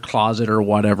out of their closet or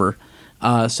whatever.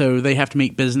 So they have to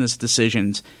make business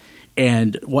decisions.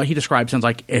 And what he described sounds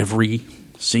like every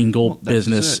single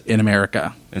business in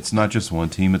America. It's not just one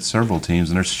team; it's several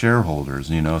teams, and there's shareholders.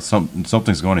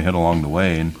 Something's going to hit along the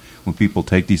way, and when people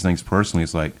take these things personally,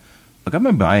 it's like, look, I've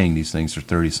been buying these things for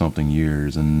 30-something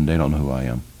years, and they don't know who I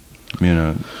am.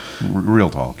 Real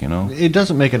talk. It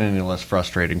doesn't make it any less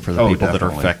frustrating for the people that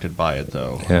are affected by it,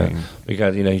 though. Yeah,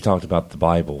 because he talked about the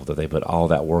Bible that they put all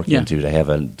that work into to have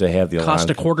the cost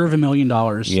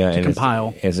 $250,000 to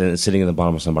compile. It's sitting in the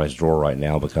bottom of somebody's drawer right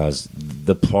now because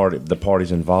the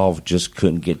parties involved just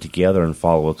couldn't get together and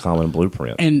follow a common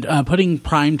blueprint. And putting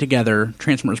Prime together,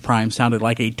 Transformers Prime, sounded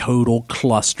like a total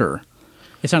cluster.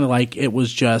 It sounded like it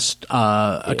was just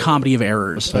a comedy of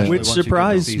errors, which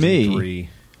surprised me. 3.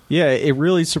 Yeah, it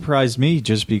really surprised me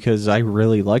just because I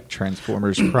really like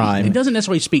Transformers Prime. It doesn't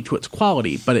necessarily speak to its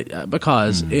quality, but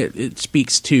because it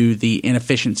speaks to the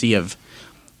inefficiency of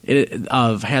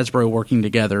Hasbro working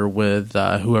together with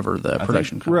whoever the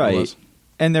production company was.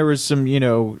 And there was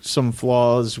some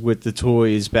flaws with the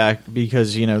toys back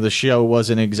because the show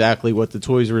wasn't exactly what the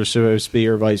toys were supposed to be,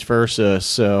 or vice versa.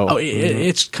 So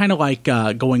it's kind of like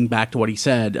going back to what he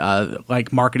said.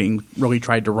 Like marketing really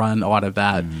tried to run a lot of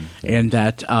that, and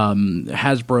that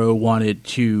Hasbro wanted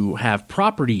to have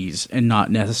properties and not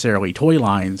necessarily toy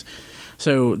lines.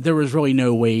 So there was really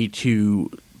no way to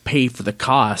pay for the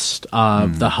cost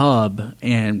of the hub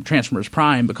and Transformers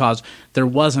Prime because there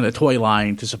wasn't a toy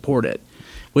line to support it,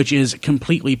 which is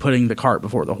completely putting the cart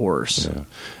before the horse. Yeah.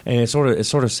 And it's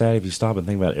sort of sad if you stop and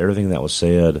think about everything that was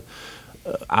said.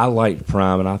 I liked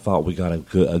Prime, and I thought we got a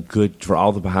good for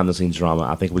all the behind the scenes drama.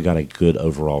 I think we got a good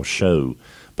overall show.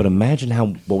 But imagine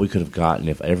what we could have gotten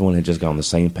if everyone had just got on the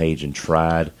same page and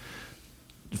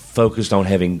focused on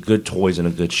having good toys and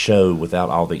a good show without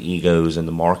all the egos and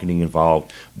the marketing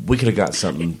involved. We could have got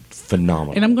something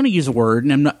phenomenal. And I'm going to use a word,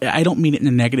 and I don't mean it in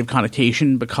a negative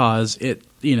connotation because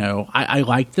I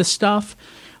like this stuff,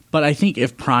 but I think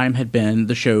if Prime had been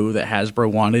the show that Hasbro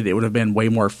wanted, it would have been way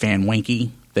more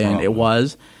fan-wanky than it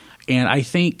was. And I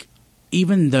think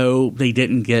even though they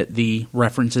didn't get the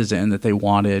references in that they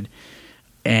wanted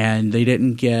and they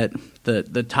didn't get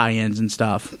the tie-ins and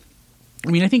stuff,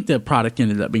 I think the product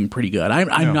ended up being pretty good.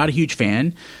 I'm not a huge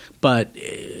fan, but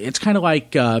it's kind of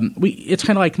like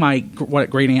my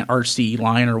Great Aunt RC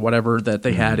line or whatever that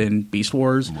they had in Beast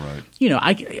Wars. Right.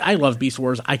 I love Beast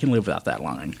Wars. I can live without that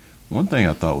line. One thing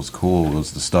I thought was cool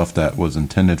was the stuff that was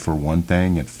intended for one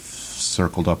thing. It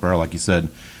circled up there, like you said.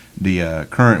 The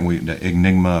the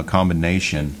Enigma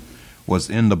combination was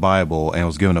in the Bible and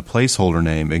was given a placeholder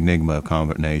name, Enigma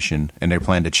combination, and they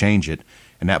planned to change it.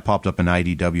 And that popped up in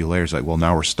IDW layers. Like, well,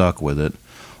 now we're stuck with it.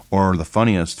 Or the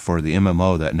funniest for the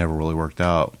MMO that never really worked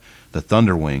out, the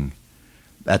Thunderwing.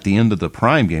 At the end of the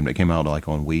Prime game that came out like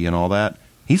on Wii and all that,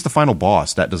 he's the final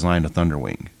boss that designed the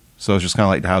Thunderwing. So it's just kind of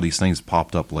like how these things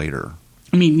popped up later.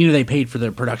 They paid for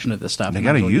the production of this stuff. They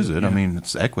got to use it. Yeah.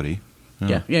 It's equity.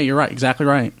 Yeah, you're right. Exactly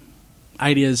right.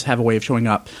 Ideas have a way of showing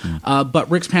up.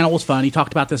 But Rick's panel was fun. He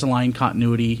talked about this Align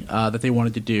continuity that they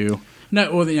wanted to do.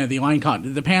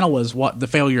 The panel was the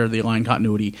failure of the Align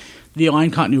continuity. The Align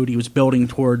continuity was building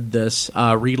toward this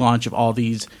relaunch of all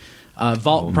these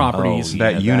Vault properties.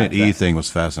 That Unit E thing was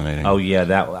fascinating. Oh yeah,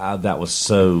 that was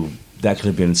so. That could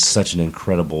have been such an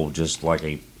incredible, just like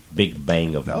a big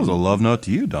bang of that was a love note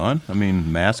to you, Don. I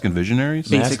mean, Mask and Visionaries?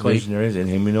 Basically. Mask, Visionaries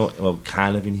and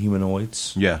kind of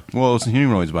Inhumanoids. Yeah. Well, it's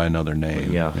Humanoids by another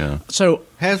name. Yeah. So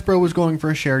Hasbro was going for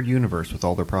a shared universe with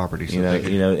all their properties, so they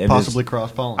could possibly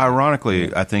cross-pollinate.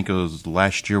 Ironically, I think it was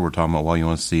last year we're talking about, you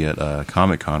want to see at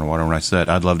Comic-Con or whatever, and I said,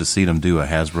 I'd love to see them do a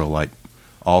Hasbro,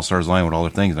 All-Stars line with all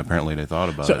their things, and apparently they thought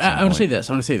about it. So I want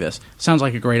to say this. Sounds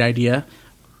like a great idea,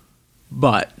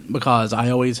 but because I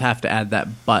always have to add that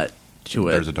but to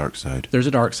it. There's a dark side. There's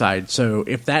a dark side. So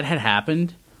if that had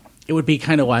happened, it would be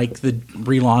kind of like the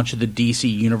relaunch of the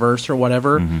DC universe or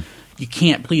whatever. Mm-hmm. You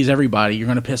can't please everybody. You're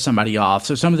going to piss somebody off.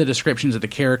 So some of the descriptions of the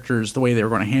characters, the way they were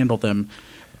going to handle them,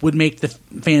 would make the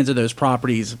fans of those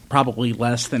properties probably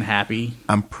less than happy.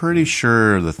 I'm pretty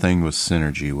sure the thing with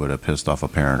Synergy would have pissed off a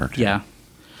parent or two. Yeah.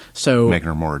 So making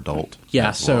her more adult.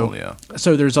 Yeah. So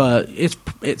there's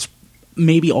it's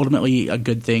maybe ultimately a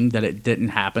good thing that it didn't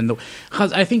happen,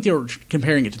 because I think they were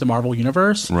comparing it to the Marvel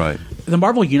Universe. Right. The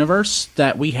Marvel Universe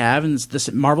that we have in this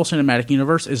Marvel Cinematic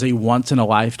Universe is a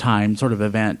once-in-a-lifetime sort of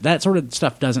event. That sort of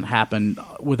stuff doesn't happen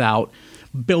without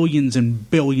billions and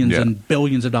billions and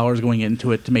billions of dollars going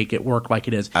into it to make it work like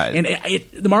it is.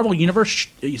 The Marvel Universe,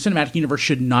 Cinematic Universe,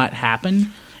 should not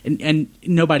happen. And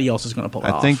nobody else is going to pull it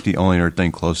off. I think the only other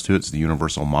thing close to it is the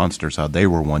Universal Monsters, how they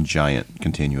were one giant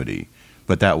continuity.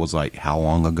 But that was how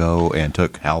long ago and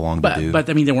took how long to do? But,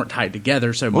 I mean, they weren't tied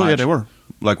together so much. Well, yeah, they were.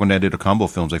 Like when they did the combo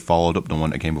films, they followed up the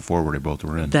one that came before where they both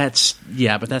were in.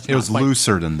 It was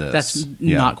looser than this. That's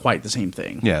not quite the same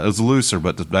thing. Yeah, it was looser,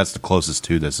 but that's the closest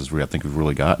to this I think we've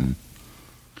really gotten.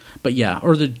 But yeah,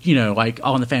 or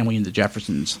All in the Family and the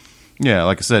Jeffersons. Yeah,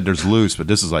 like I said, there's loose, but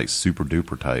this is super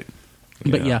duper tight.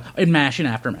 But and MASH and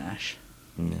After MASH.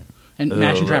 Yeah. And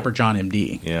MASH and Trapper John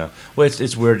M.D. Yeah. Well,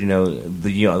 it's weird,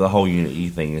 the whole Unit E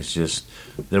thing is just,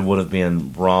 there would have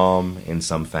been Rom in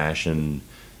some fashion.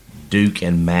 Duke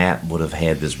and Matt would have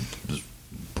had this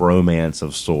bromance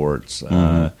of sorts.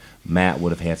 Mm-hmm. Matt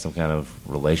would have had some kind of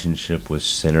relationship with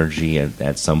Synergy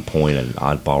at some point, an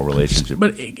oddball relationship.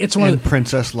 But it's one of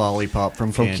Princess Lollipop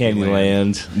from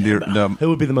Candyland. Who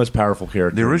would be the most powerful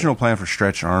character? The original plan for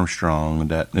Stretch Armstrong,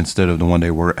 that instead of the one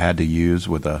they had to use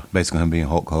with basically him being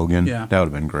Hulk Hogan, that would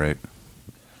have been great.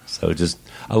 So just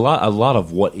a lot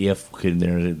of what if in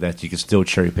there that you could still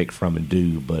cherry pick from and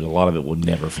do, but a lot of it will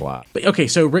never fly. But okay,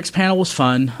 so Rick's panel was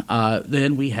fun.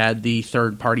 Then we had the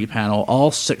third party panel, all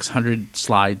 600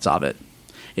 slides of it.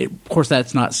 Of course,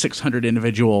 that's not 600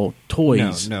 individual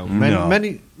toys. No.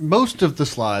 Most of the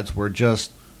slides were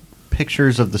just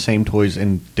pictures of the same toys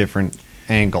in different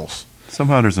angles.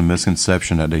 Somehow there's a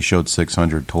misconception that they showed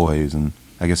 600 toys, and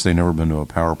I guess they've never been to a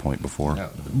PowerPoint before. No.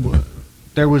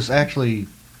 There was actually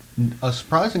a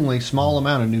surprisingly small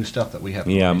amount of new stuff that we have.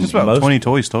 Yeah, just about 20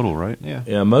 toys total, right?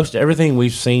 Yeah. Most everything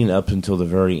we've seen up until the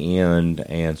very end,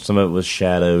 and some of it was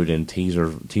shadowed and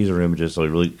teaser images, so we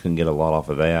really couldn't get a lot off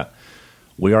of that.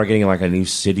 We are getting a new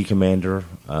City Commander,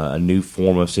 a new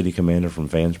form of City Commander from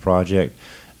Fans Project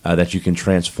that you can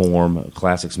transform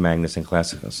Classics Magnus and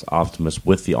Classics Optimus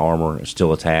with the armor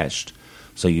still attached,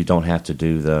 so you don't have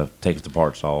to take the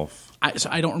parts off.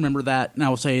 I don't remember that, and I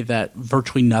will say that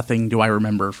virtually nothing do I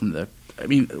remember from the... I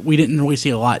mean, we didn't really see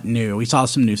a lot new. We saw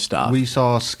some new stuff. We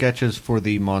saw sketches for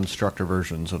the Monstructor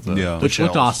versions of which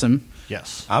looked awesome.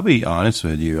 Yes. I'll be honest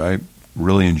with you. I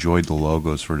really enjoyed the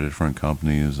logos for the different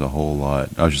companies a whole lot.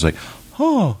 I was just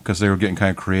because they were getting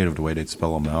kind of creative the way they'd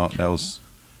spell them out.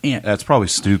 That's probably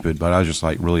stupid, but I was just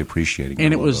really appreciating it.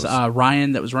 And it was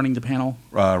Ryan that was running the panel?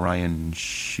 Ryan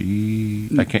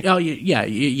I can't... Oh, yeah,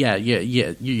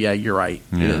 you're right.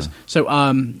 Yeah. It is. So,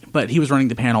 but he was running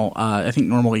the panel. I think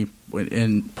normally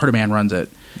Pertaman runs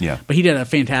it. Yeah. But he did a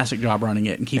fantastic job running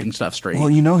it and keeping stuff straight. Well,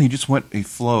 he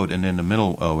flowed, and in the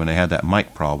middle, when they had that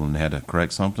mic problem, they had to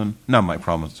correct something. Not mic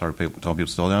problem, sorry, telling people to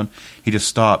slow down. He just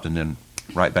stopped and then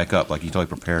right back up, like he totally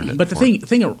prepared it. But the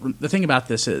thing about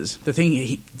this is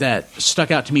that stuck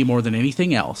out to me more than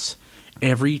anything else.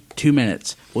 Every 2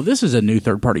 minutes, well, this is a new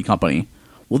third party company.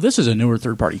 Well, this is a newer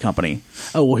third party company.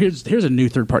 Oh, well, here's a new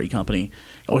third party company.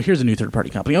 Oh, here's a new third party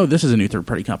company. Oh, this is a new third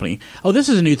party company. Oh, this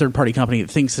is a new third party company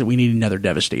that thinks that we need another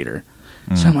Devastator.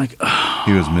 So I'm like, oh.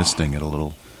 He was misting it a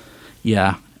little.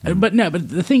 Yeah, but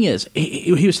the thing is,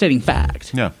 he was stating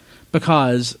fact. Yeah,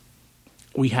 because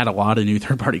we had a lot of new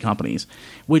third-party companies,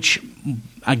 which,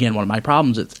 again, one of my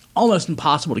problems, it's almost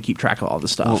impossible to keep track of all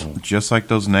this stuff. Well, just like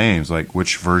those names, like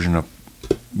which version of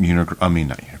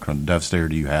Devastator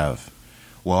do you have?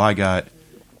 Well, I got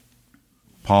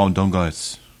Palm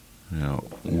Dungus.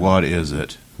 What is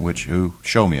it? Who?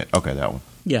 Show me it. Okay, that one.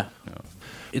 Yeah.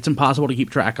 it's impossible to keep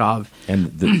track of. And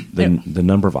the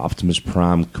number of Optimus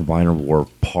Prime Combiner War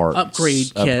parts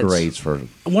upgrades for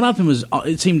one of them was.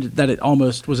 It seemed that it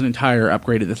almost was an entire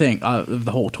upgrade of the thing of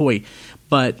the whole toy,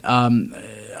 but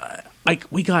like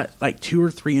we got like 2 or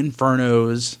 3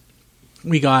 Infernos.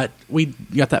 We got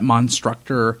that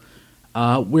Monstructor.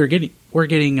 We're getting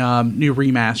new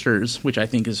remasters, which I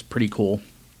think is pretty cool.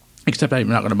 Except I'm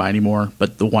not going to buy any more,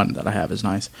 but the one that I have is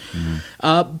nice.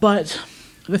 Mm-hmm. But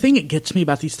the thing that gets me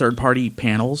about these third-party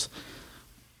panels,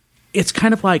 it's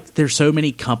kind of like there's so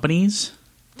many companies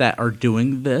that are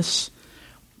doing this,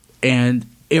 and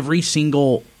every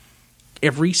single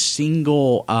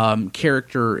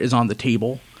character is on the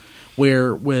table.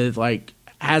 Where with like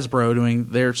Hasbro doing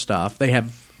their stuff, they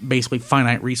have basically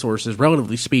finite resources,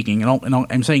 relatively speaking. And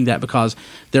I'm saying that because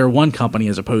they're one company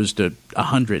as opposed to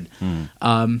 100.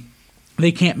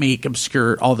 They can't make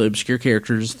all the obscure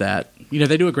characters that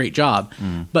they do a great job,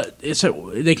 but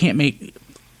so they can't make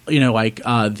like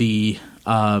the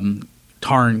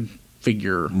Tarn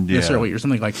figure necessarily or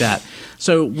something like that.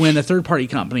 So when a third party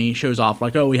company shows off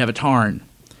like, oh, we have a Tarn,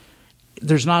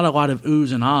 there's not a lot of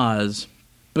oohs and ahs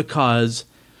because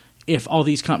if all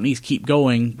these companies keep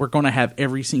going, we're going to have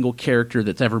every single character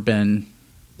that's ever been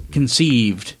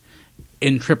conceived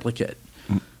in triplicate.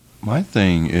 My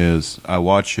thing is, I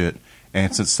watch it,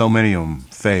 and since so many of them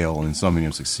fail and so many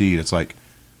of them succeed, it's like,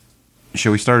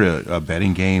 should we start a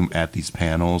betting game at these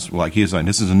panels? Like he's like,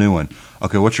 this is a new one.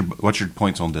 Okay, what's your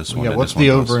points on this one? Yeah, what's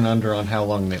the over and under on how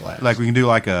long they last? Like we can do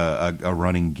like a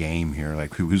running game here.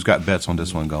 Like who's got bets on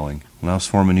this one going? Well, let's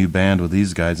form a new band with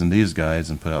these guys and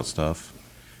put out stuff.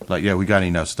 Like, yeah, we got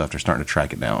enough stuff. They're starting to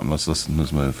track it down. Let's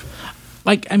move.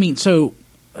 Like, I mean, so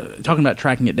talking about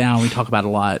tracking it down, we talk about a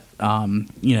lot.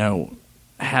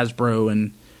 Hasbro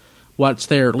and what's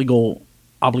their legal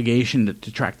obligation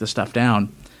to track this stuff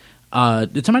down.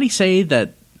 Did somebody say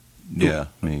that? Yeah,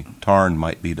 I mean, Tarn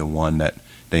might be the one that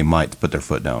they might put their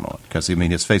foot down on because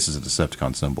his face is a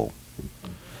Decepticon symbol.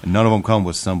 And none of them come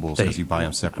with symbols because you buy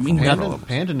them separate.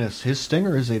 Pandanus, his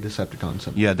stinger is a Decepticon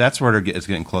symbol. Yeah, that's where it's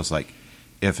getting close. Like,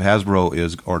 if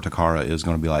Hasbro or Takara is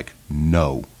going to be like,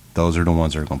 no, those are the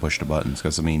ones that are going to push the buttons.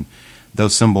 Because, I mean,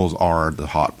 those symbols are the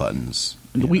hot buttons.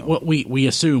 We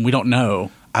assume. We don't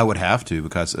know. I would have to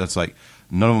because that's like,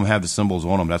 none of them have the symbols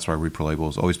on them. That's why Repro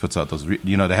Labels always puts out those.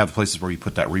 They have places where you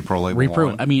put that Repro label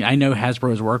on. I mean, I know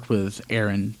Hasbro has worked with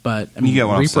Aaron, but I mean,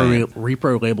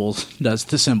 Repro Labels does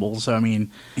the symbols. So I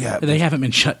mean, they haven't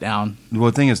been shut down.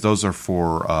 Well, the thing is, those are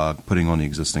for putting on the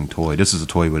existing toy. This is a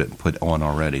toy with it put on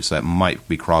already, so that might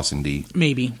be crossing the.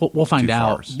 Maybe we'll find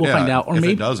out. We'll find out, or if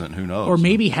maybe it doesn't. Who knows? Or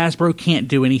maybe Hasbro can't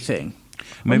do anything.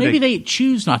 Maybe they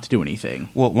choose not to do anything.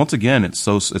 Well, once again, it's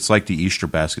like the Easter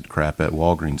basket crap at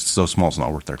Walgreens. It's so small, it's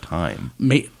not worth their time.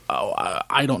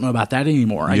 I don't know about that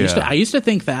anymore. I used to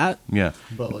think that. Yeah,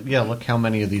 but look how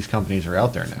many of these companies are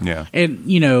out there now. Yeah, and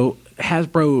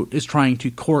Hasbro is trying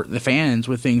to court the fans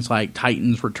with things like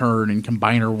Titan's Return and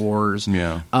Combiner Wars.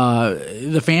 Yeah,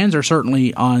 the fans are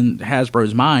certainly on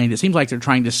Hasbro's mind. It seems like they're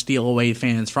trying to steal away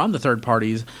fans from the third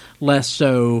parties, less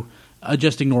so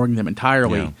just ignoring them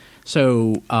entirely. Yeah.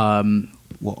 So,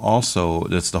 well, also,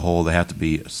 that's the whole, they have to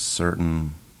be a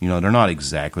certain, they're not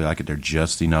exactly like it. They're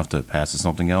just enough to pass to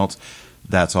something else.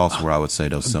 That's also where I would say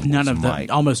those symbols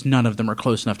almost none of them are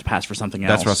close enough to pass for something else.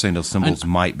 That's where I was saying those symbols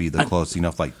might be the close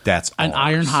enough, like that's an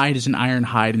Ironhide is an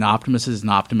Ironhide, an Optimus is an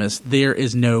Optimus. There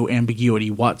is no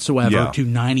ambiguity whatsoever to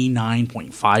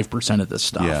 99.5% of this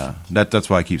stuff. Yeah,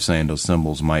 that's why I keep saying those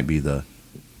symbols might be the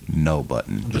no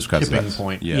button, just because tipping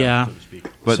point. Yeah. So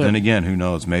but then again, who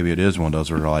knows? Maybe it is one of those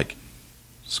where like,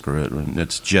 screw it.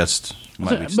 It's just.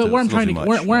 But where I'm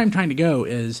trying to go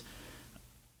is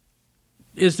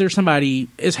there somebody?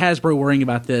 Is Hasbro worrying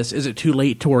about this? Is it too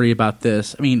late to worry about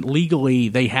this? I mean, legally,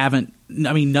 they haven't.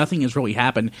 I mean, nothing has really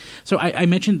happened. So I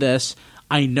mentioned this.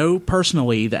 I know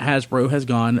personally that Hasbro has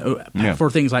gone for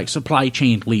things like supply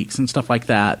chain leaks and stuff like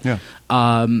that. Yeah.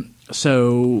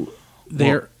 So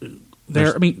there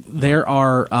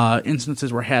are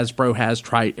instances where Hasbro has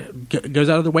goes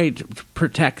out of their way to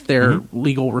protect their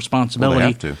legal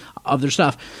responsibility of their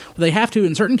stuff. They have to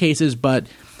in certain cases, but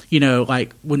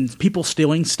like when people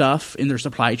stealing stuff in their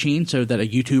supply chain so that a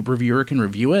YouTube reviewer can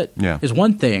review it is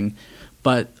one thing,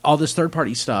 but all this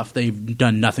third-party stuff they've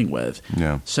done nothing with.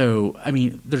 Yeah. So,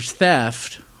 there's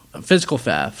theft, physical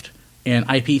theft, and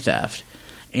IP theft,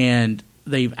 and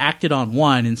they've acted on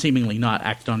one and seemingly not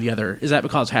acted on the other. Is that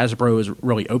because Hasbro is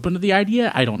really open to the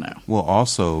idea? I don't know. Well,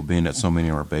 also, being that so many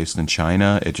are based in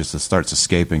China, it just starts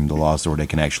escaping the laws where they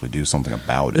can actually do something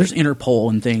about it. There's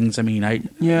Interpol and things. I mean, it's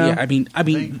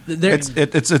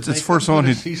for someone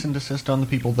who cease and desist on the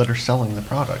people that are selling the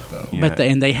product, though. Yeah. But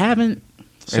and they haven't.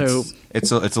 So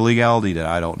it's a legality that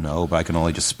I don't know, but I can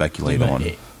only just speculate on.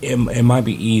 It might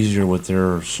be easier with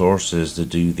their sources to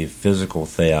do the physical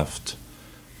theft,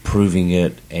 proving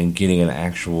it, and getting an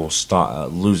actual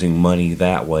losing money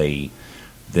that way,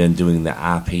 than doing the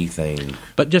IP thing.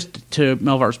 But just to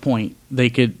Melvar's point, they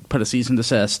could put a cease and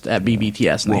desist at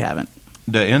BBTS, and they haven't.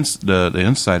 The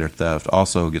insider theft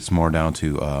also gets more down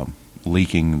to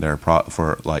leaking their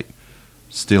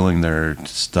stealing their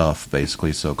stuff,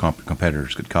 basically, so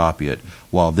competitors could copy it.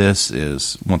 While this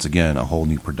is, once again, a whole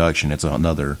new production. It's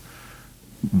another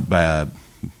bad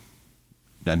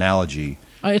analogy.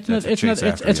 It's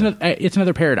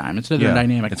another paradigm. It's another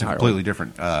dynamic. It's completely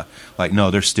different.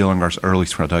 No, they're stealing our early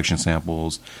production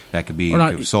samples. That could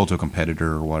be sold to a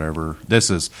competitor or whatever.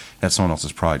 That's someone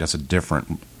else's product. That's a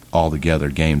different altogether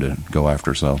game to go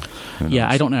after. So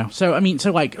I don't know. So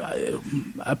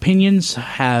opinions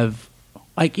have.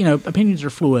 Opinions are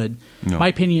fluid. No. My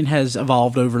opinion has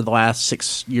evolved over the last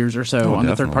 6 years or so on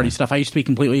the third-party stuff. I used to be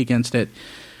completely against it.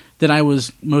 Then I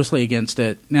was mostly against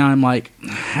it. Now I'm like,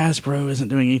 Hasbro isn't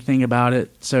doing anything about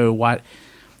it. So what?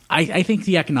 I think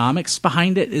the economics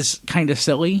behind it is kind of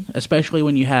silly, especially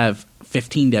when you have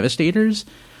 15 Devastators.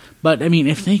 But I mean,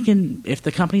 if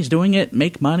the company's doing it,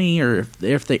 make money, or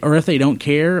if they don't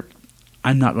care,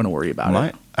 I'm not going to worry about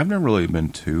it. I've never really been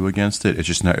too against it. It's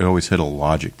just it always hit a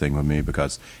logic thing with me,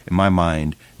 because in my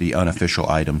mind, the unofficial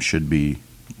item should be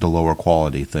the lower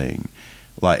quality thing.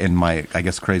 Like in my, I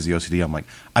guess, crazy OCD, I'm like,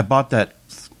 I bought that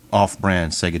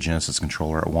off-brand Sega Genesis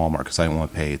controller at Walmart because I didn't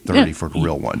want to pay $30 for the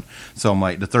real one. So I'm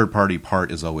like, the third-party part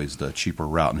is always the cheaper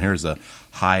route, and here's the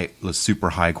super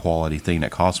high-quality thing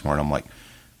that costs more. And I'm like,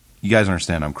 you guys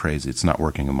understand I'm crazy. It's not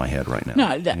working in my head right now. No,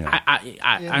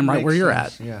 I'm right where you're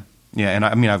at. Yeah. Yeah, and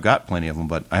I mean, I've got plenty of them,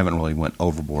 but I haven't really went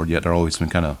overboard yet. They're always been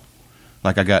kind of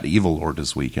like, I got Evil Lord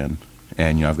this weekend,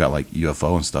 and I've got like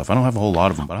UFO and stuff. I don't have a whole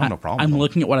lot of them, but I have no problem. I'm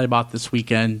looking at what I bought this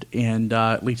weekend, and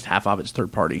at least half of it's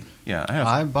third party. Yeah,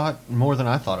 I bought more than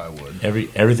I thought I would.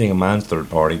 Everything of mine's third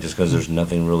party, just because there's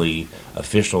nothing really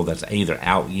official that's either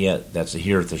out yet, that's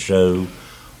here at the show,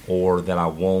 or that I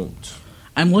won't.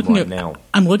 I'm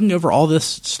looking over all this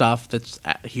stuff that's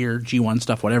here, G1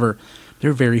 stuff, whatever. There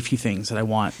are very few things that I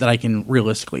want that I can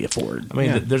realistically afford. I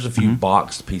mean, there's a few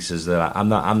boxed pieces that I'm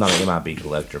not an MIB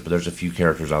collector, but there's a few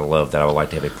characters I love that I would like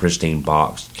to have a pristine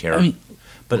boxed character.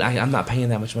 But I'm not paying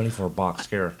that much money for a boxed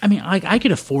character. I mean, I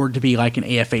could afford to be like an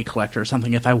AFA collector or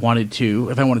something if I wanted to.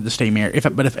 If I wanted to stay married, if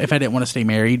I didn't want to stay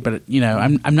married, but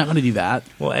I'm not going to do that.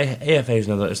 Well, AFA is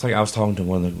another. It's like I was talking to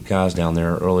one of the guys down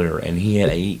there earlier, and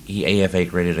he AFA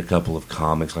graded a couple of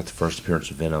comics, like the first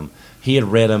appearance of Venom. He had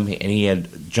read them, and he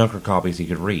had junker copies he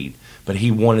could read, but he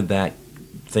wanted that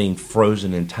thing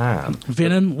frozen in time.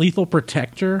 Venom, Lethal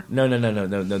Protector? No.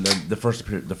 The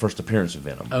first appearance of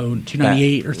Venom. Oh,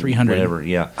 298 or 300. Whatever,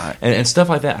 yeah. And stuff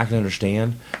like that I can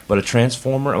understand, but a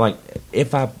Transformer, like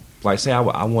if I say I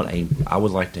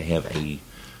would like to have a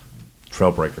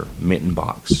Trailbreaker mint in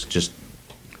box, just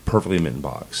perfectly mint in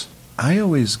box. I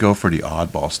always go for the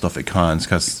oddball stuff at cons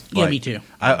because, me too.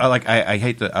 I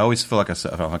hate that. I always feel like I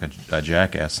felt like a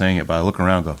jackass saying it, but I look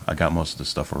around and go, I got most of the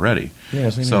stuff already. Yeah,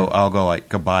 so I'll go like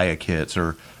Kabaya kits,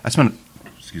 or I spent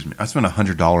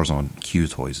 $100 on Q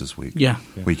toys this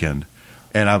weekend,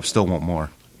 and I still want more.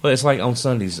 Well, it's like on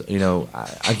Sundays,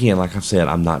 again, like I've said,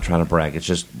 I'm not trying to brag. It's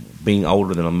just being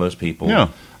older than most people. Yeah.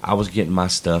 I was getting my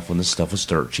stuff when this stuff was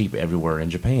dirt cheap everywhere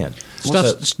in Japan.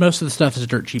 Most of the stuff is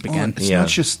dirt cheap again. It's not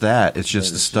just that. It's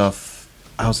just the stuff.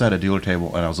 I was at a dealer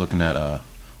table and I was looking at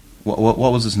what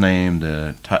was his name?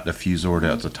 The Fusor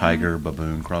that's a tiger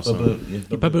baboon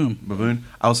crossover. Baboon.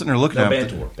 I was sitting there looking at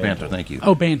him. Bantor. Thank you.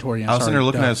 Oh, Bantor. Yeah. I was sitting there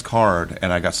looking at his card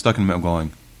and I got stuck in the middle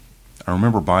going, I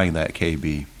remember buying that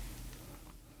KB.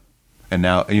 And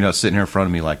now sitting here in front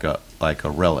of me like a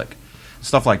relic,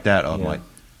 stuff like that. I'm like,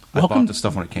 I bought the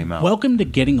stuff when it came out. Welcome to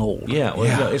getting old. Yeah,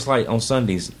 it's like on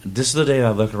Sundays. This is the day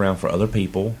I look around for other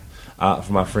people.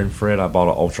 For my friend Fred, I bought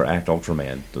an Ultra Act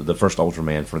Ultraman, the first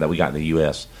Ultraman that we got in the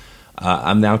U.S.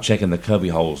 I'm now checking the cubby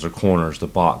holes, the corners, the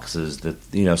boxes, the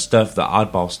stuff, the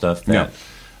oddball stuff that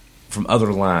from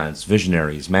other lines,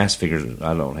 Visionaries, Mass Figures.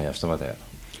 I don't have stuff like that.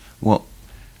 Well,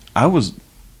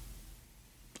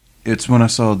 it's when I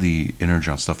saw the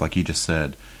Energon stuff, like he just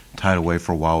said, tied away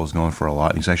for a while, was going for a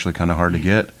lot, and it's actually kind of hard to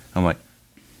get. I'm like,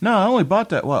 no, I only bought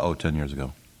that, 10 years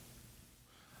ago.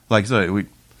 Like, so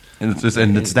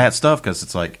And it's that stuff because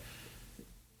it's like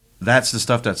that's the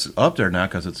stuff that's up there now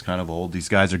because it's kind of old. These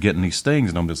guys are getting these things,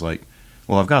 and I'm just like,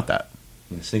 well, I've got that.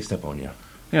 Sneaked up on you.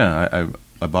 Yeah,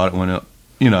 I bought it when it.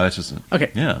 That's just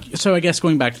okay. Yeah. So I guess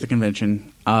going back to the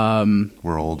convention,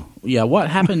 we're old. Yeah. What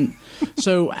happened?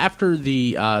 So after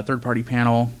the third party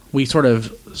panel, we sort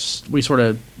of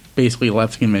basically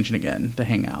left the convention again to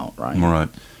hang out, right? All right.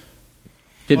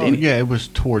 Yeah, it was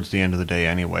towards the end of the day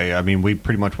anyway. I mean, we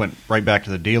pretty much went right back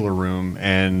to the dealer room,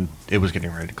 and it was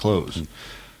getting ready to close.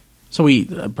 So we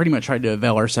pretty much tried to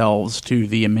avail ourselves to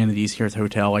the amenities here at the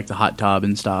hotel, like the hot tub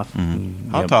and stuff.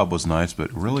 Mm-hmm. Hot tub was nice,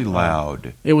 but really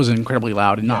loud. It was incredibly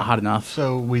loud and not hot enough.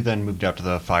 So we then moved out to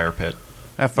the fire pit.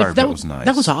 That fire pit was nice.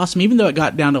 That was awesome, even though it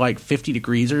got down to like 50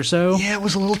 degrees or so. Yeah, it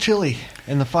was a little chilly,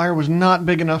 and the fire was not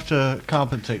big enough to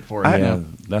compensate for it. Yeah,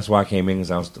 that's why I came in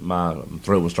because my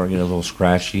throat was starting to get a little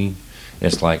scratchy.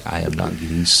 It's like I am not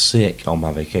getting sick on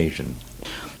my vacation.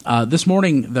 This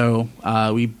morning, though,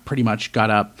 we pretty mugot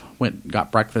up,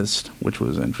 got breakfast, which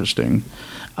was interesting.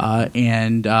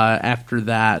 And after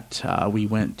that, we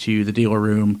went to the dealer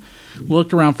room,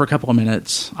 looked around for a couple of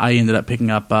minutes. I ended up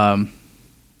picking up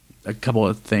a couple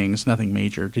of things, nothing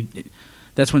major.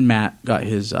 That's when Matt got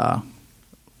his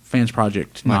fans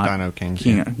project. My Dino Kings.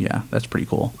 Yeah, that's pretty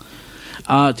cool.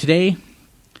 Today,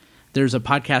 there's a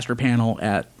podcaster panel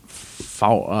at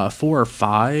 4 or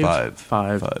 5?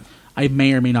 5. I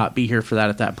may or may not be here for that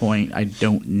at that point. I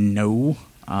don't know.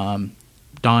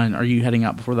 Don, are you heading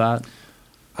out before that?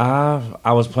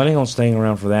 I was planning on staying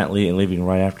around for that and leaving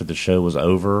right after the show was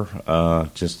over,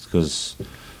 just because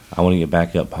I want to get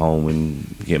back up home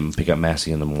and pick up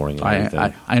Massey in the morning. And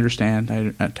I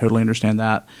understand. I totally understand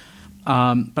that.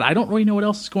 But I don't really know what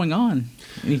else is going on.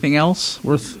 Anything else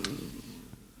worth...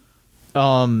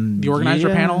 the organizer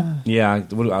panel? Yeah, I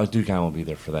do kind of want to be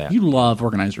there for that. You love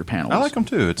organizer panels. I like them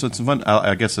too. It's fun.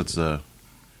 I guess it's a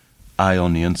eye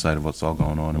on the inside of what's all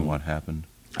going on and what happened.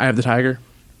 Eye of the Tiger?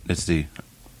 It's the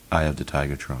Eye of the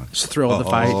Tigertron. It's the thrill of the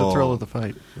fight. The thrill of the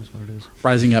fight is what it is.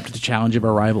 Rising up to the challenge of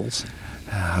our rivals.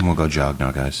 I'm going to go jog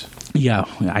now, guys. Yeah,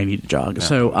 I need to jog. Yeah.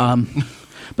 So,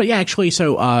 but yeah, actually,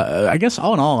 I guess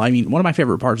all in all, I mean, one of my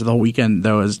favorite parts of the whole weekend,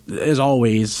 though, is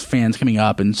always fans coming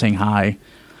up and saying hi.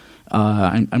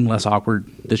 I'm less awkward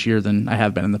this year than I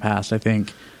have been in the past, I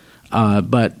think.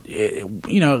 But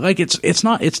it's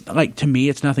like, to me,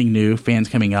 it's nothing new. Fans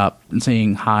coming up and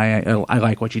saying hi. I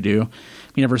like what you do. I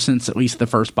mean, ever since at least the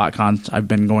first BotCon I've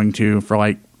been going to for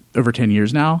like over 10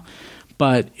 years now.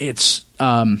 But it's still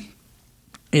a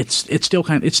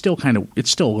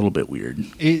little bit weird.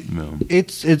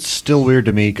 It's still weird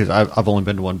to me because I've only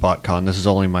been to one BotCon. This is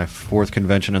only my fourth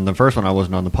convention, and the first one I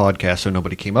wasn't on the podcast, so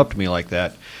nobody came up to me like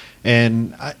that.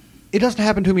 And it doesn't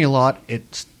happen to me a lot.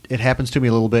 It happens to me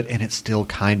a little bit, and it's still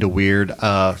kind of weird.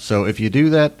 So if you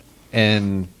do that,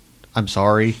 and I'm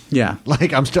sorry, yeah,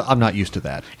 like I'm not used to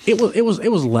that. It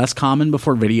was less common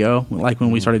before video, like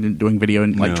when we started doing video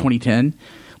in 2010.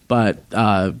 But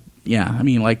yeah, I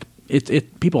mean, like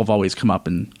people have always come up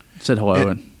and said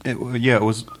hello.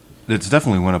 It's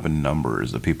definitely went up in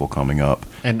numbers of people coming up,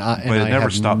 but it never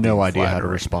have stopped. No idea how to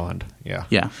respond.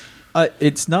 Yeah.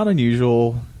 It's not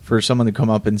unusual for someone to come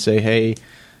up and say, hey,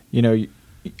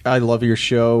 I love your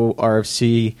show,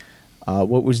 RFC.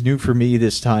 What was new for me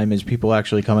this time is people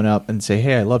actually coming up and say,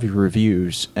 hey, I love your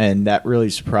reviews. And that really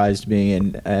surprised me.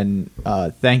 And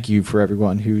thank you for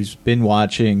everyone who's been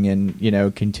watching and,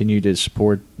 continue to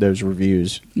support those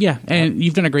reviews. Yeah, and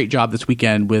you've done a great job this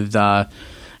weekend with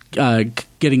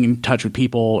getting in touch with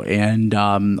people and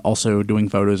also doing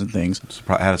photos and things.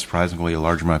 I had a surprisingly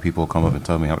large amount of people come up and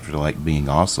tell me how much they like being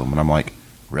awesome. And I'm like,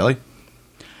 really?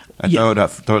 I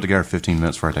throw it together 15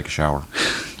 minutes before I take a shower.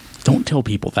 Don't tell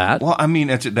people that. Well, I mean,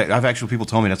 I've actually people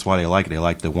tell me that's why they like it. They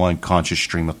like the one conscious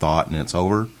stream of thought, and it's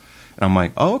over. And I'm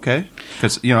like, oh, okay,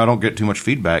 because I don't get too much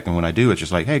feedback, and when I do, it's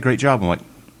just like, hey, great job. I'm like,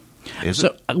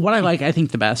 what I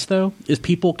think the best though is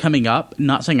people coming up,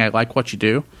 not saying I like what you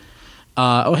do.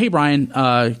 Oh, hey, Brian,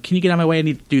 can you get out of my way? I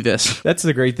need to do this. That's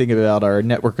the great thing about our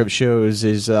network of shows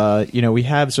is, we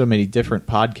have so many different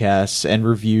podcasts and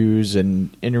reviews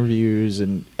and interviews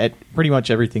and pretty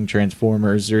much everything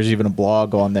Transformers. There's even a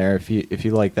blog on there if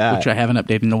you like that. Which I haven't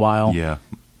updated in a while. Yeah,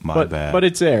 my bad. But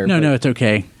it's there. No, it's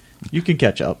okay. You can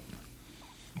catch up.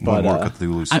 One more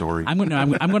Cthulhu story. I'm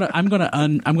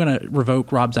gonna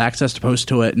revoke Rob's access to post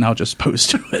to it, and I'll just post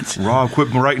to it. Rob,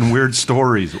 quit writing weird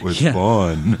stories. It was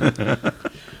fun.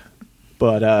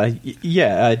 But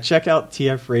check out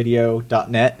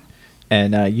tfradio.net,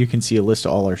 and you can see a list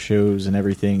of all our shows and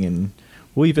everything, and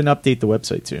we'll even update the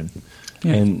website soon.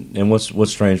 Yeah. And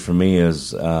what's strange for me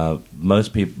is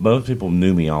most people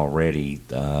knew me already.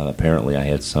 Apparently, I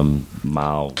had some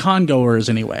mild Congoers,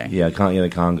 anyway. Yeah, the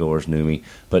congoers knew me.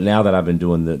 But now that I've been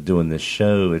doing this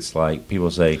show, it's like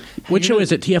people say, hey, Which show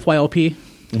is it? TFYLP?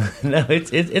 No,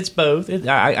 it's both.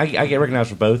 I get recognized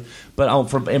for both,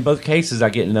 but in both cases, I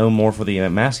get known more for the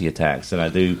Massey attacks than I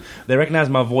do. They recognize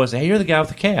my voice. Hey, you're the guy with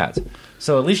the cat.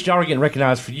 So at least y'all are getting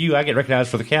recognized for you. I get recognized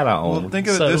for the cat I own. Well, think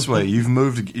of it this way: you've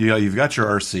moved. You've got your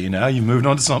RC now. You've moved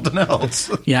on to something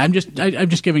else. Yeah, I'm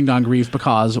just giving Don grief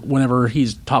because whenever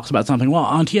he talks about something, well,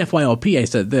 on TFYLP I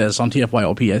said this, on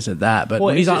TFYLP I said that, but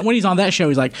when he's on that show,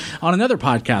 he's like, on another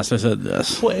podcast I said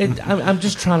this. Well, I'm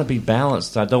just trying to be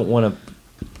balanced. I don't want to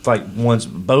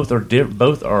both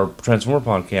are Transformer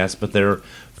podcasts, but their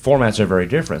formats are very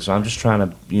different. So I'm just trying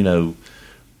to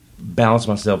balance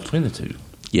myself between the two.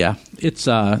 Yeah, it's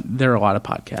there are a lot of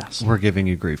podcasts. We're giving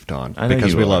you grief, Don,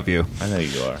 because we love you. I know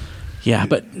you are. Yeah,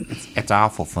 but It's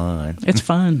awful fun. it's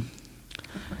fun.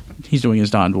 He's doing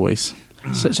his Don voice.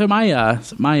 So my other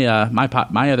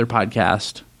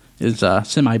podcast is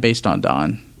semi based on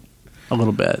Don, a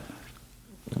little bit.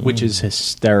 Which is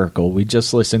hysterical. We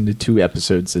just listened to 2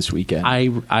 episodes this weekend.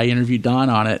 I interviewed Don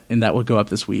on it, and that will go up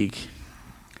this week.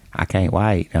 I can't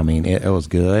wait. I mean, it was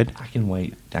good. I can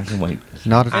wait.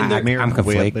 Not as I'm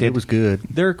conflicted. but it was good.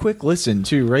 They're a quick listen,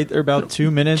 too, right? They're about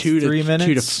 2 minutes, 3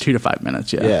 minutes? 2 to 5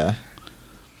 minutes, yeah. Yeah.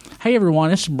 Hey, everyone,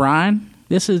 this is Brian.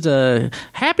 This is a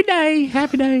happy day,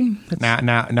 happy day.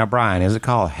 Now, Brian, is it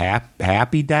called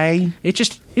Happy Day? It's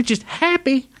just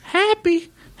happy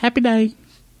day.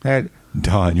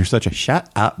 Don, you're such a shut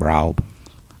up, Rob.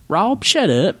 Rob, shut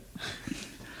up.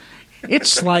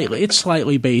 It's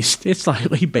slightly based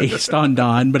on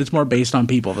Don, but it's more based on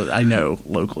people that I know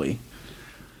locally.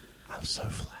 I'm so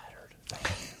flattered.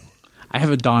 I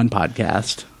have a Don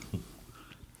podcast.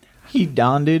 He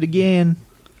donned it again.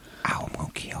 I'm going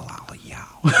to kill all of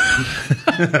y'all.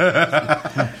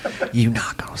 You're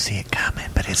not going to see it coming,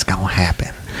 but it's going to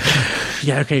happen.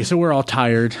 Yeah, okay, so we're all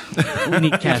tired. We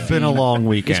need caffeine. It's been a long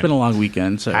weekend. It's been a long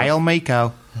weekend. So, Hail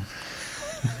Miko.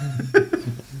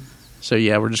 so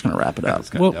yeah, we're just going to wrap it up.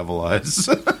 It's got devil eyes.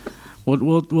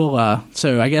 We'll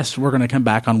so I guess we're going to come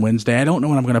back on Wednesday. I don't know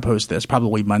when I'm going to post this.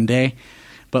 Probably Monday,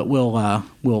 but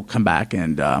we'll come back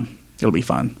and it'll be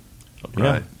fun.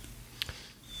 Right.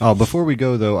 Before we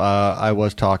go, though, I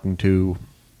was talking to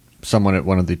someone at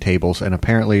one of the tables, and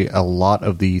apparently a lot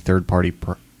of the third-party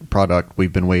product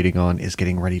we've been waiting on is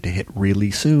getting ready to hit really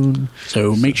soon.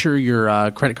 So make sure your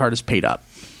credit card is paid up.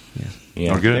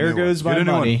 Yeah. There goes my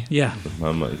money. Yeah.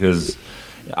 Because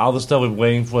all the stuff we're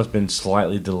waiting for has been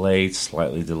slightly delayed,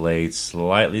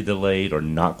 or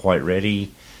not quite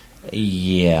ready.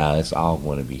 Yeah, it's all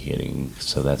going to be hitting.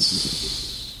 So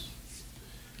that's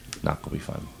not going to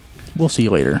be fun. We'll see you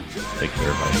later. Take care,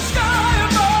 everybody.